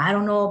 I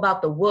don't know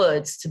about the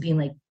woods, to being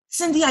like,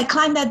 Cindy, I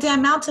climbed that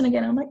damn mountain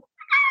again. I'm like,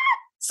 ah!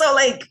 So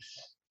like,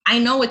 I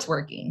know it's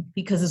working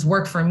because it's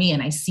worked for me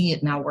and I see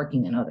it now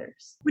working in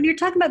others. When you're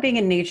talking about being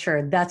in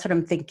nature, that's what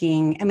I'm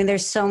thinking. I mean,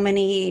 there's so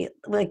many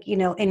like, you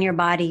know, in your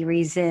body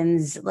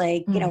reasons,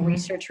 like, you know,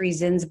 research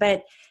reasons,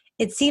 but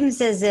it seems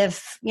as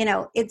if, you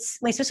know, it's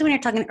especially when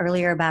you're talking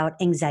earlier about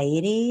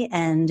anxiety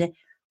and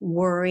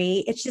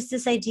worry, it's just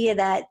this idea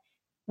that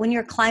when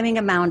you're climbing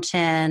a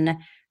mountain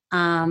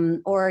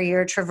or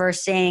you're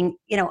traversing,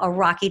 you know, a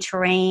rocky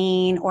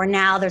terrain, or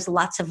now there's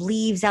lots of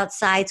leaves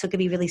outside, so it could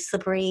be really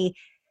slippery.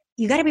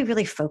 You got to be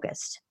really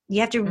focused.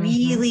 You have to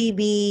really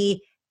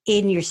be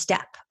in your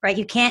step, right?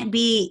 You can't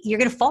be, you're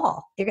going to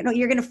fall. You're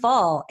going to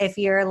fall if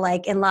you're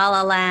like in La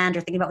La Land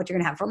or thinking about what you're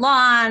going to have for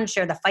lunch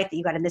or the fight that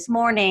you got in this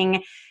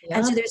morning. Yeah.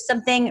 And so there's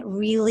something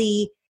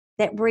really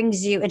that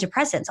brings you into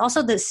presence.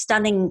 Also the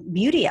stunning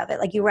beauty of it.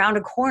 Like, you round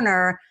a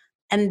corner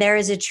and there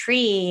is a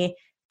tree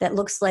that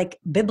looks like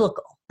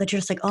biblical, that you're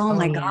just like, oh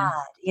my God,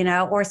 you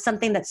know, or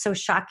something that's so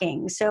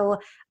shocking. So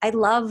I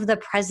love the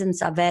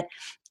presence of it.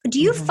 Do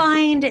you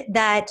find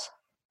that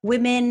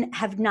women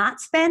have not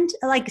spent,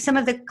 like some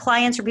of the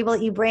clients or people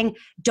that you bring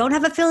don't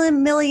have a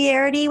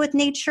familiarity with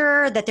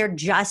nature, that they're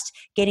just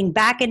getting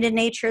back into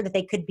nature, that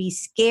they could be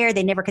scared,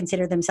 they never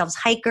consider themselves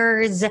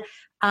hikers,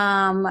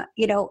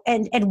 you know,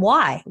 and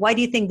why? Why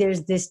do you think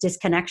there's this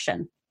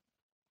disconnection?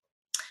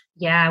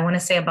 Yeah, I want to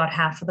say about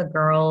half of the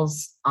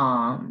girls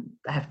that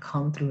have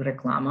come through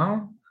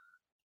Reclama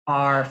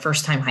are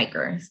first-time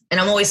hikers. And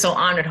I'm always so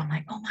honored. I'm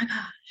like, oh my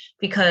gosh,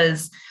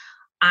 because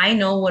I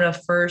know what a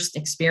first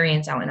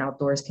experience out in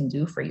outdoors can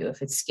do for you.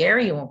 If it's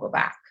scary, you won't go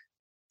back.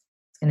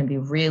 It's going to be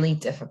really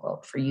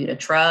difficult for you to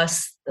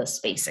trust the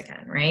space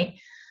again, right?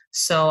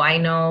 So I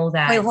know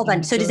that. Wait, hold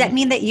on. So does that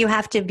mean that you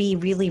have to be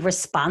really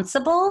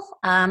responsible?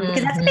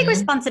 Because that's a big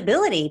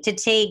responsibility to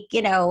take,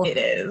 you know, it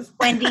is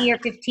 20 or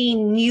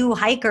 15 new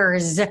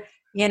hikers,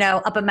 you know,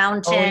 up a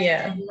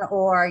mountain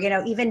or, you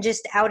know, even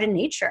just out in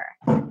nature.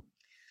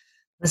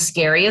 The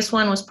scariest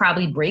one was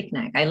probably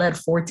Breakneck. I led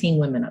 14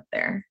 women up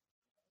there.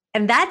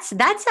 And that's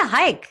a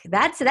hike.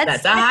 That's a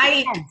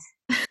hike.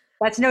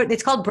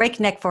 It's called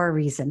Breakneck for a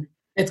reason.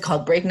 It's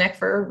called Breakneck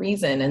for a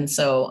reason. And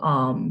so,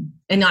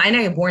 and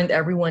I warned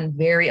everyone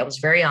I was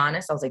very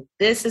honest. I was like,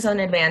 this is an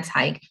advanced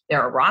hike.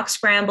 There are rock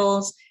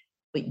scrambles,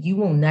 but you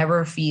will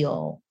never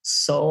feel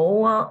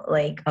so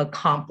like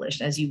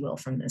accomplished as you will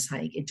from this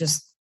hike. It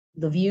just,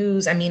 the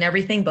views, I mean,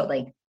 everything, but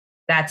like,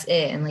 that's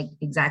it. And like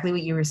exactly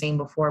what you were saying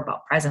before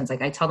about presence.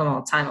 Like I tell them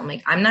all the time, I'm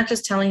like, I'm not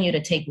just telling you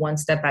to take one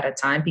step at a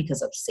time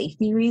because of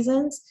safety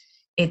reasons.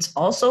 It's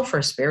also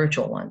for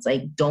spiritual ones.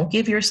 Like, don't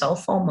give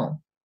yourself FOMO.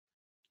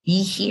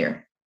 Be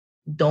here.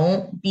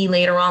 Don't be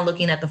later on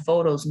looking at the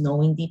photos,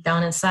 knowing deep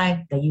down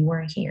inside that you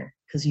weren't here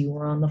because you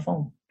were on the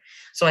phone.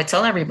 So I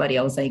tell everybody,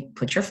 I was like,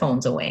 put your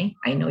phones away.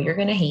 I know you're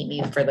going to hate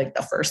me for like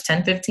the first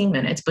 10, 15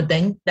 minutes, but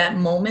then that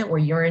moment where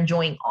you're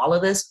enjoying all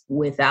of this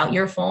without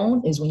your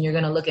phone is when you're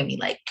going to look at me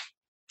like,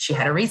 she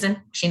had a reason.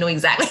 She knew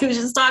exactly what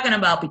she was talking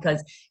about,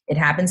 because it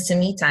happens to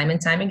me time and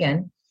time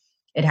again.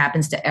 It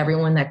happens to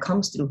everyone that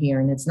comes through here.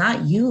 And it's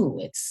not you,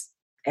 it's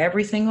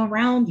everything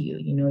around you.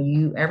 You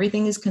know,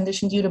 everything is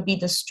conditioned you to be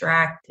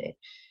distracted.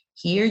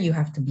 Here, you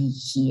have to be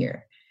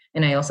here.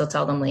 And I also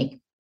tell them like,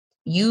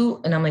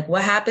 I'm like,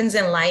 what happens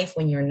in life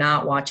when you're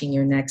not watching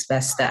your next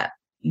best step?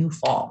 You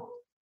fall.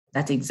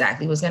 That's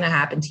exactly what's going to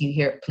happen to you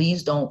here.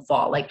 Please don't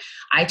fall. Like,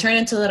 I turn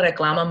into the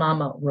reclama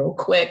mama real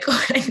quick.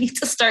 I need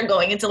to start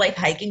going into like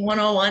hiking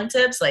 101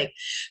 tips, like,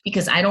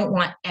 because I don't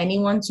want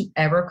anyone to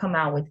ever come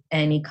out with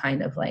any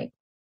kind of like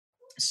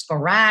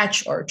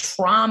scratch or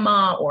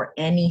trauma or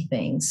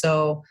anything.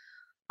 So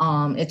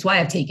it's why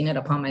I've taken it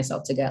upon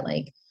myself to get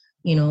like,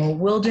 you know,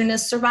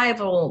 wilderness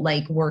survival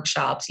like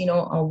workshops, you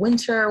know,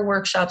 winter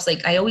workshops.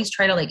 Like, I always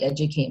try to like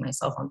educate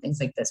myself on things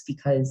like this,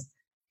 because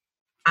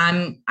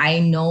I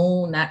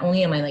know not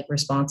only am I like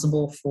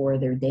responsible for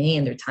their day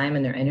and their time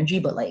and their energy,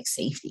 but like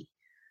safety.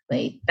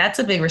 Like, that's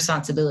a big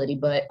responsibility.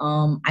 But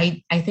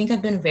I think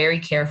I've been very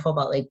careful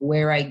about like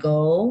where I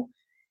go.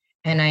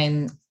 And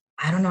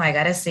I don't know, I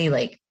gotta say,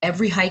 like,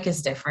 every hike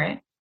is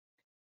different.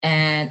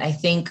 And I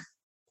think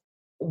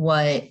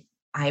what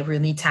I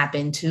really tap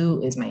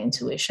into is my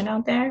intuition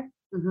out there.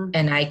 Mm-hmm.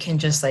 And I can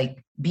just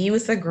like be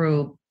with a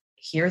group,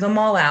 hear them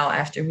all out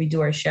after we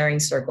do our sharing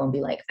circle and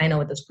be like, I know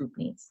what this group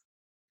needs.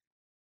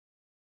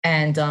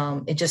 And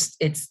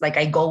it's like,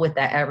 I go with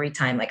that every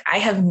time. Like, I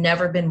have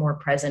never been more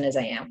present as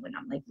I am when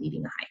I'm like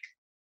leading a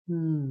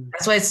hike.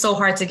 That's why it's so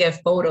hard to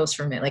get photos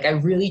from it. Like, I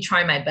really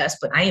try my best,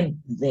 but I am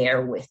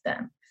there with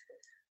them.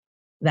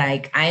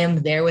 Like, I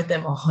am there with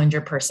them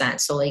 100%.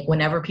 So like,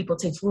 whenever people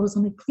take photos,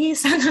 I'm like,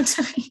 please send them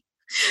to me.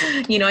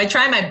 You know, I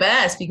try my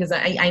best because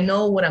I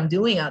know what I'm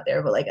doing out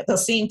there. But like, at the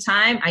same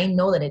time, I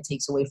know that it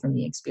takes away from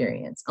the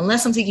experience.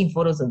 Unless I'm taking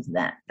photos of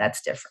them,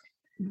 that's different.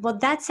 Well,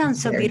 that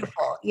sounds so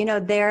beautiful. You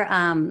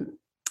know,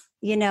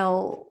 you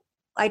know,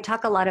 I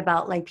talk a lot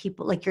about like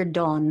people like your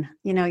don,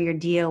 you know, your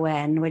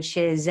DON, which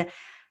is,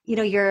 you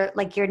know, your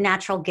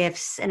natural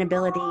gifts and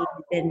ability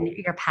and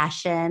your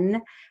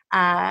passion.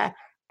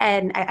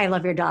 And I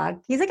love your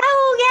dog. He's like,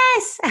 oh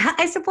yes,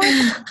 I support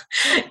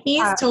him.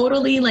 He's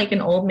totally like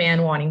an old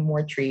man wanting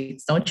more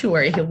treats. Don't you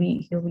worry, he'll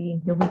be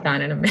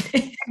gone in a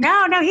minute.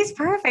 No, he's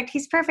perfect.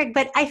 He's perfect.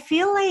 But I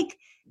feel like,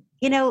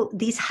 you know,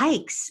 these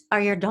hikes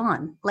are your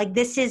dawn. Like,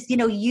 this is, you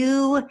know,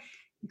 you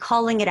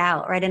calling it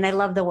out, right? And I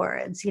love the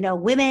words, you know,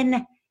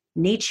 women,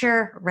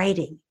 nature,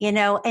 writing, you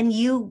know, and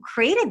you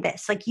created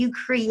this, like you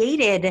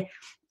created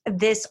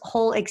this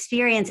whole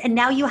experience, and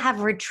now you have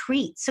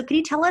retreats. So can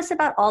you tell us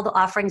about all the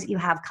offerings that you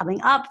have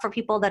coming up for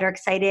people that are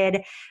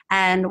excited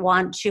and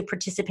want to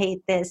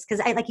participate this?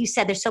 Because like you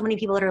said, there's so many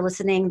people that are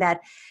listening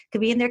that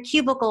could be in their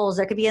cubicles,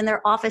 or could be in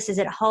their offices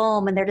at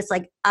home, and they're just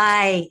like,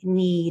 I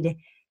need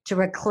to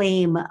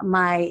reclaim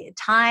my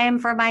time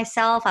for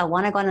myself. I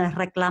want to go on a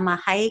reclama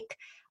hike.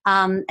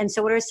 And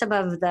so what are some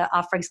of the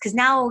offerings? Because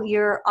now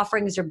your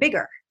offerings are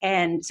bigger.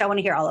 And so I want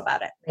to hear all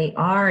about it. They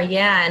are,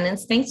 yeah. And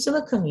it's thanks to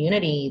the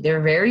community.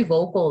 They're very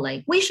vocal,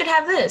 like, we should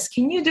have this.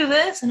 Can you do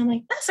this? And I'm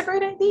like, that's a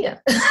great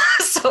idea.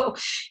 So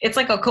it's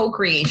like a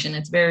co-creation.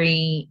 It's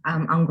very,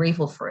 I'm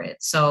grateful for it.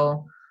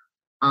 So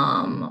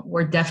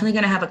we're definitely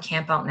going to have a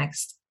camp out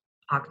next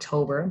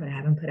October, but I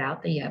haven't put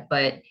out there yet.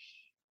 But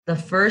the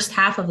first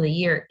half of the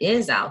year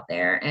is out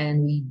there,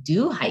 and we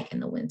do hike in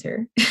the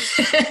winter.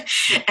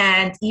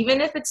 And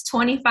even if it's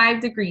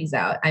 25 degrees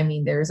out, I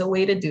mean, there's a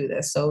way to do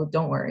this. So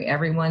don't worry.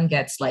 Everyone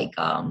gets like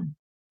how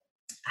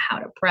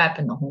to prep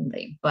and the whole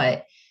thing.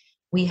 But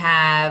we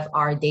have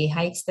our day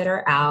hikes that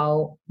are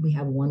out. We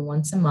have one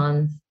once a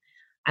month.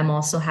 I'm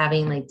also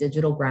having like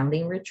digital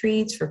grounding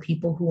retreats for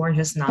people who are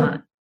just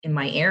not in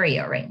my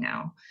area right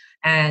now.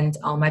 And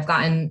I've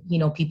gotten, you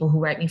know, people who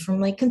write me from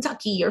like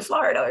Kentucky or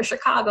Florida or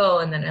Chicago.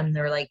 And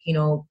they're like, you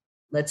know,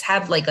 let's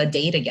have like a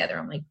day together.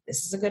 I'm like,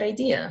 this is a good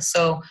idea.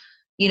 So,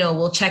 you know,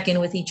 we'll check in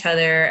with each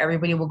other.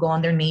 Everybody will go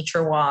on their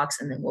nature walks,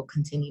 and then we'll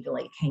continue to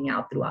like hang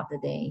out throughout the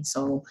day.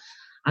 So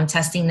I'm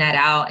testing that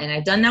out. And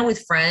I've done that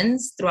with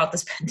friends throughout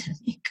this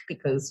pandemic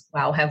because,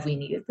 wow, have we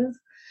needed this?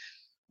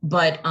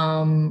 But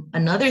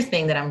another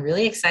thing that I'm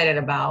really excited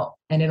about,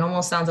 and it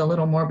almost sounds a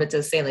little morbid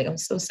to say, like, I'm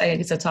so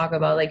excited to talk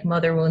about like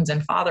mother wounds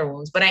and father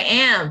wounds, but I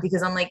am,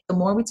 because I'm like, the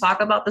more we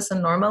talk about this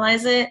and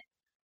normalize it,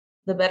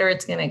 the better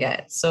it's going to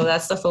get. So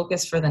that's the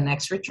focus for the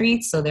next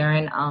retreat. So they're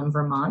in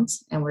Vermont,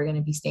 and we're going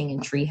to be staying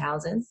in tree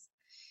houses.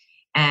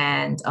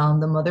 And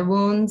the mother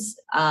wounds,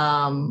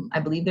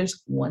 I believe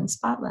there's one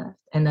spot left.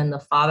 And then the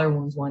father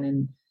wounds one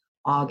in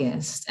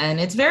August. And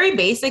it's very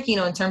basic, you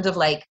know, in terms of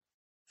like,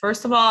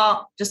 first of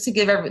all, just to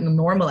give everyone,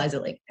 normalize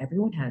it, like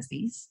everyone has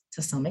these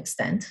to some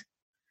extent.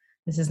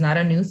 This is not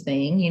a new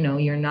thing. You know,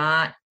 you're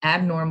not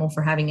abnormal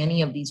for having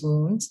any of these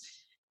wounds.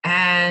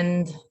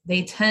 And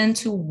they tend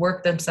to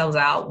work themselves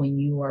out when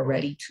you are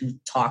ready to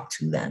talk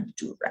to them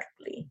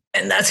directly.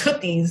 And that's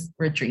what these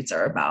retreats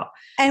are about.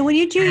 And when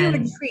you do your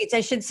retreats,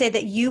 I should say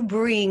that you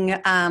bring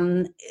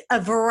a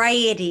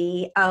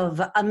variety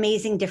of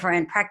amazing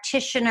different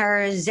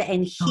practitioners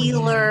and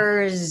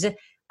healers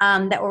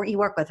that you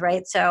work with,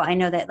 right? So I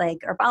know that like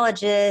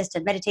herbologists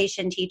and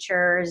meditation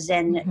teachers,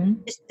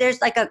 and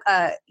there's like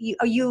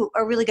you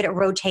are really good at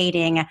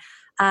rotating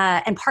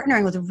and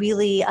partnering with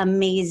really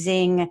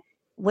amazing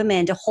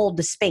women to hold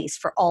the space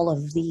for all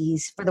of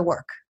these, for the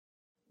work.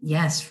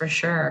 Yes, for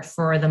sure.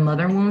 For the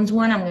mother wounds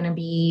one, I'm going to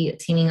be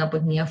teaming up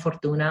with Mia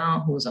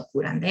Fortuna, who's a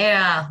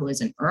curandera, who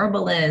is an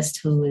herbalist,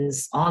 who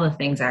is all the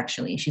things,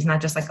 actually. She's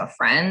not just like a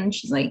friend.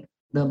 She's like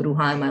the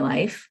bruja in my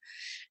life.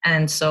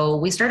 And so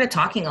we started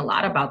talking a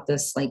lot about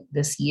this, like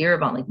this year,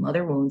 about like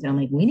mother wounds. And I'm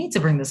like, we need to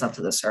bring this up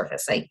to the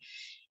surface. Like,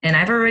 and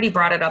I've already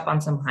brought it up on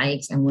some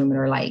hikes, and women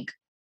are like,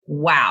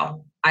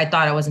 wow, I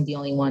thought I wasn't the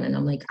only one. And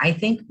I'm like, I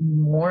think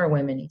more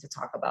women need to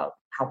talk about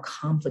how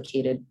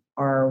complicated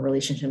our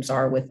relationships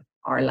are with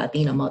our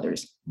Latina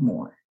mothers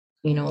more.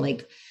 You know,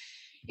 like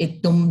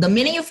the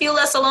minute you feel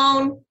less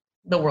alone,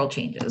 the world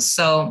changes.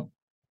 So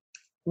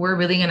we're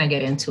really going to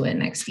get into it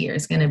next year.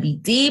 It's going to be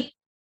deep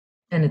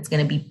and it's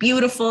going to be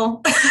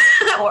beautiful.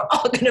 We're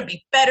all going to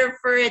be better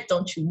for it.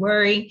 Don't you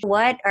worry.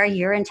 What are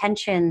your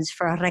intentions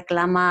for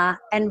Reclama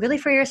and really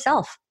for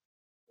yourself?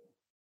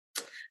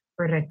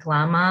 For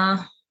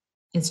Reclama,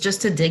 it's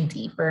just to dig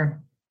deeper.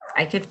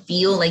 I could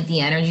feel like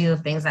the energy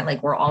of things that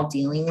like we're all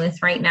dealing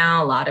with right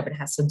now. A lot of it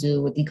has to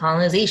do with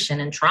decolonization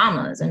and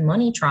traumas and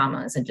money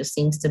traumas. It just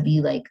seems to be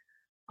like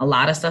a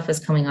lot of stuff is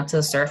coming up to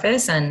the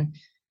surface. And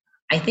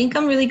I think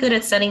I'm really good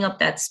at setting up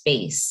that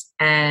space.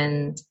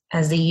 And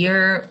as the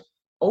year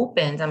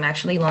opens, I'm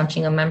actually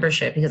launching a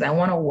membership because I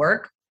want to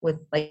work with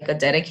like a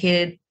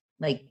dedicated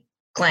like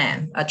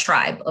clan, a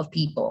tribe of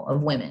people,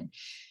 of women.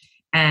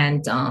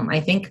 And I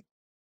think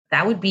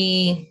that would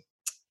be,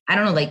 I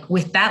don't know, like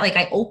with that, like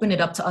I open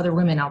it up to other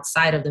women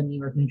outside of the New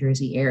York, New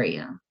Jersey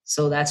area.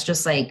 So that's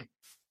just like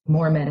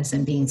more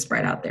medicine being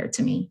spread out there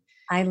to me.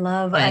 I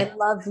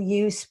love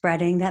you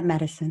spreading that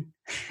medicine.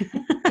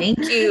 Thank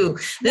you.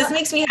 This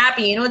makes me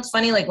happy. You know, it's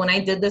funny. Like when I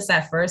did this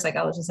at first, like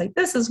I was just like,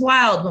 this is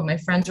wild. But my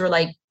friends were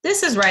like,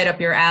 this is right up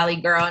your alley,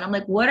 girl. And I'm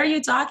like, what are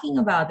you talking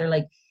about? They're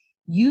like,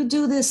 you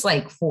do this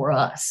like for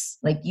us.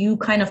 Like you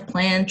kind of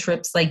plan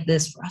trips like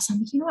this for us. I'm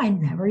like, you know, I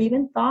never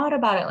even thought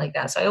about it like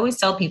that. So I always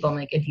tell people, I'm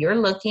like, if you're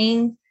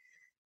looking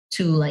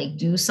to like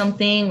do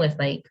something with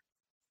like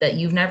that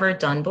you've never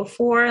done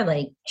before,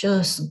 like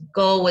just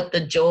go with the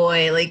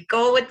joy, like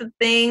go with the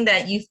thing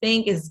that you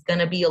think is going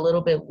to be a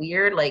little bit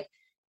weird. Like,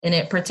 and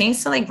it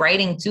pertains to like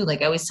writing too.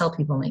 Like I always tell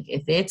people, like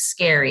if it's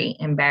scary,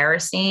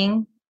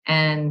 embarrassing,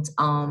 and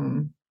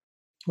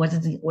what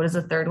is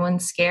the third one?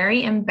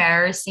 Scary,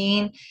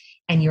 embarrassing,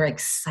 and you're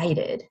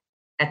excited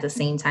at the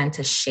same time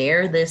to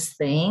share this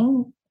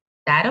thing,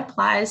 that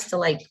applies to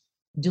like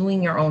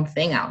doing your own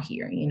thing out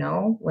here, you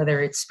know,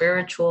 whether it's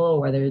spiritual,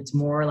 whether it's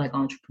more like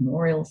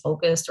entrepreneurial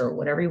focused or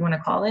whatever you want to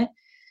call it.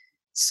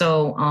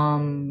 So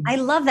I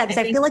love that because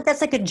I feel like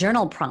that's like a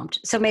journal prompt.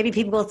 So maybe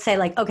people will say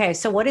like, okay,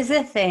 so what is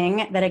the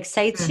thing that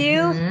excites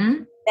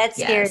you, that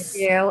scares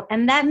you,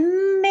 and that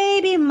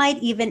maybe might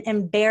even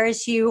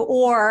embarrass you,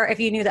 or if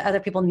you knew that other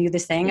people knew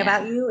this thing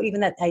about you,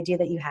 even that idea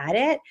that you had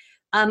it.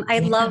 I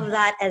love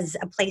that as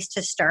a place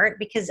to start,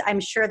 because I'm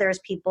sure there's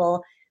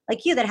people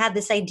like you that had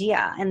this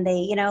idea and they,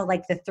 you know,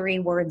 like the 3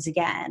 words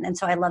again. And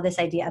so I love this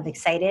idea of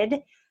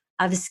excited,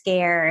 of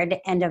scared,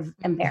 and of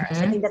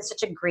embarrassed. I think that's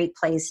such a great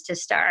place to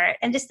start.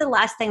 And just the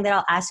last thing that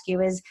I'll ask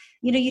you is,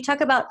 you know, you talk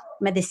about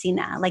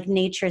medicina, like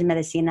nature's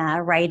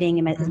medicina,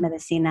 writing is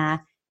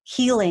medicina,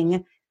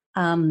 healing,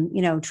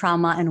 you know,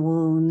 trauma and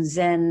wounds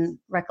and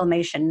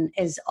reclamation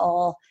is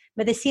all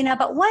medicina.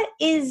 But what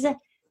is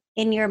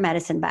in your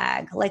medicine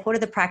bag? Like, what are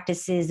the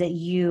practices that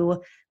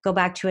you go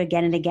back to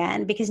again and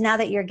again? Because now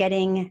that you're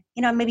getting,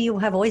 you know, maybe you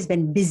have always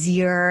been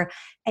busier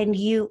and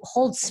you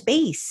hold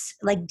space,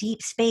 like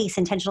deep space,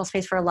 intentional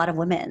space for a lot of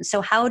women.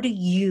 So how do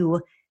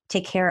you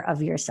take care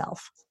of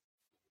yourself?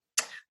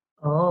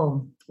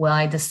 Oh, well,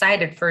 I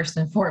decided first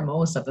and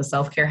foremost that the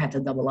self-care had to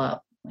double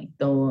up. Like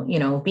though, you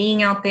know,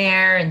 being out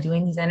there and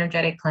doing these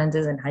energetic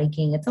cleanses and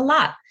hiking, it's a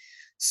lot.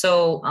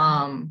 So,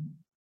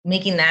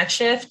 making that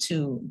shift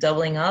to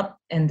doubling up,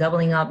 and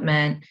doubling up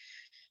meant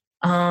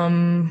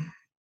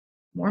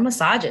more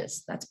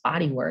massages. That's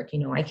body work. You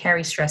know, I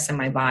carry stress in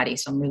my body,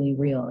 so I'm really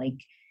real. Like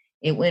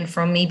it went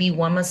from maybe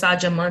 1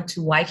 massage a month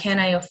to why can't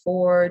I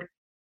afford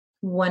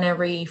one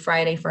every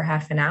Friday for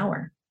half an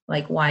hour?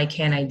 Like, why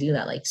can't I do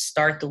that? Like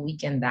start the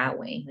weekend that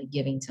way, like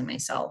giving to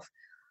myself.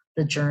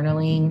 The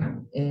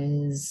journaling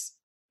is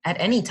at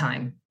any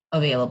time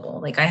available.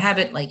 Like I have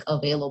it like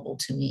available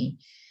to me.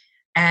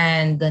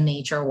 And the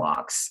nature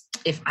walks.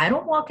 If I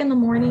don't walk in the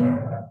morning,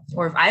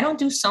 or if I don't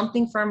do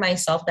something for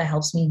myself that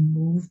helps me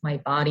move my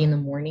body in the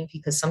morning,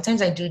 because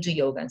sometimes I do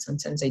yoga and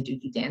sometimes I do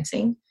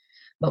dancing,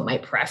 but my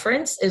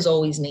preference is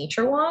always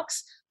nature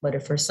walks. But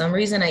if for some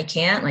reason I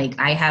can't, like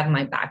I have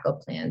my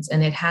backup plans,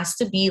 and it has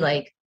to be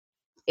like,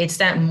 it's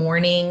that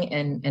morning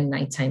and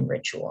nighttime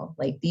ritual.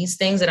 Like these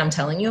things that I'm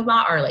telling you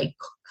about are like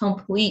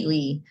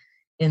completely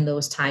in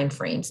those time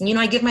frames. And,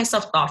 I give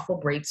myself thoughtful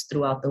breaks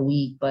throughout the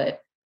week, but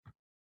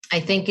I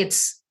think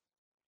it's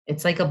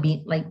like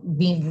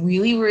being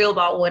really real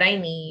about what I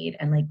need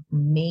and like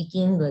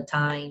making the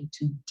time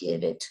to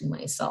give it to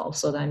myself.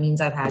 So that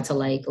means I've had to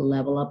like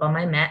level up on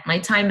my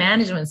time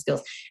management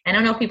skills. And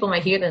I know people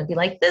might hear that and be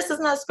like, this is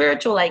not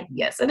spiritual. Like,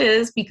 yes, it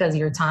is, because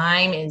your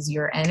time is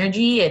your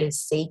energy. It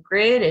is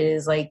sacred. It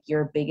is like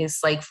your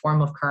biggest like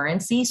form of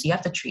currency. So you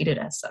have to treat it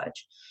as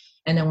such.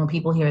 And then when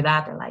people hear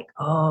that, they're like,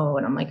 oh,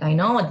 and I'm like, I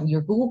know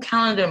your Google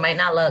Calendar might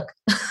not look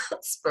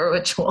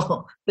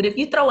spiritual, but if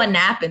you throw a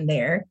nap in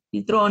there,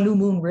 you throw a new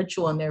moon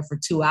ritual in there for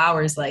 2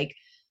 hours, like,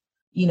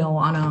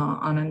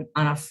 on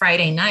a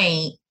Friday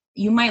night,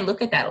 you might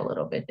look at that a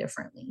little bit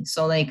differently.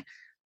 So like,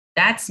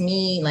 that's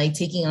me like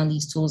taking on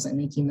these tools and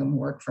making them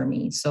work for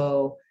me.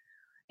 So,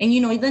 and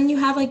then you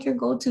have like your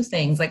go-to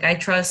things. Like I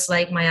trust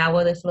like my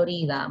agua de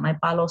Florida, my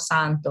Palo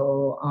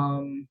Santo,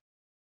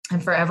 I'm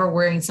forever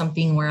wearing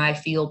something where I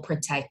feel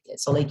protected.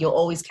 So like you'll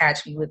always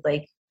catch me with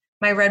like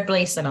my red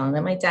bracelet on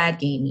that my dad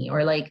gave me,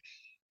 or like,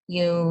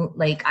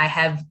 I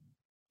have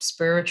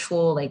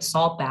spiritual like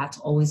salt baths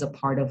always a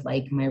part of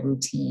like my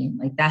routine.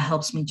 Like that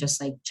helps me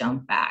just like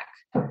jump back.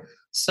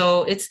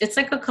 So it's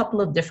like a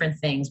couple of different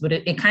things, but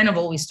it kind of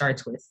always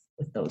starts with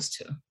those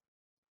two.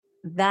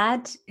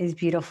 That is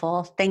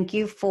beautiful. Thank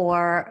you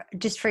for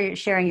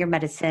sharing your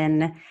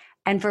medicine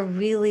and for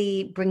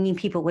really bringing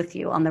people with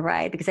you on the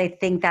ride, because I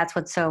think that's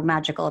what's so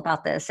magical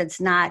about this. It's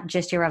not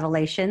just your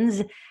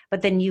revelations,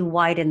 but then you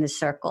widen the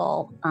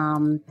circle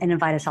and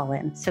invite us all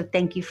in. So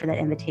thank you for that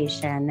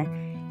invitation,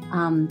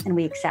 and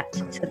we accept.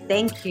 So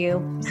thank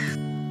you.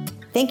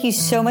 Thank you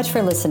so much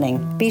for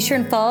listening. Be sure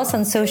and follow us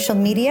on social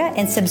media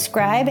and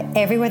subscribe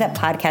everywhere that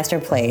podcasts are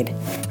played.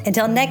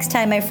 Until next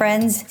time, my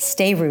friends,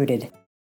 stay rooted.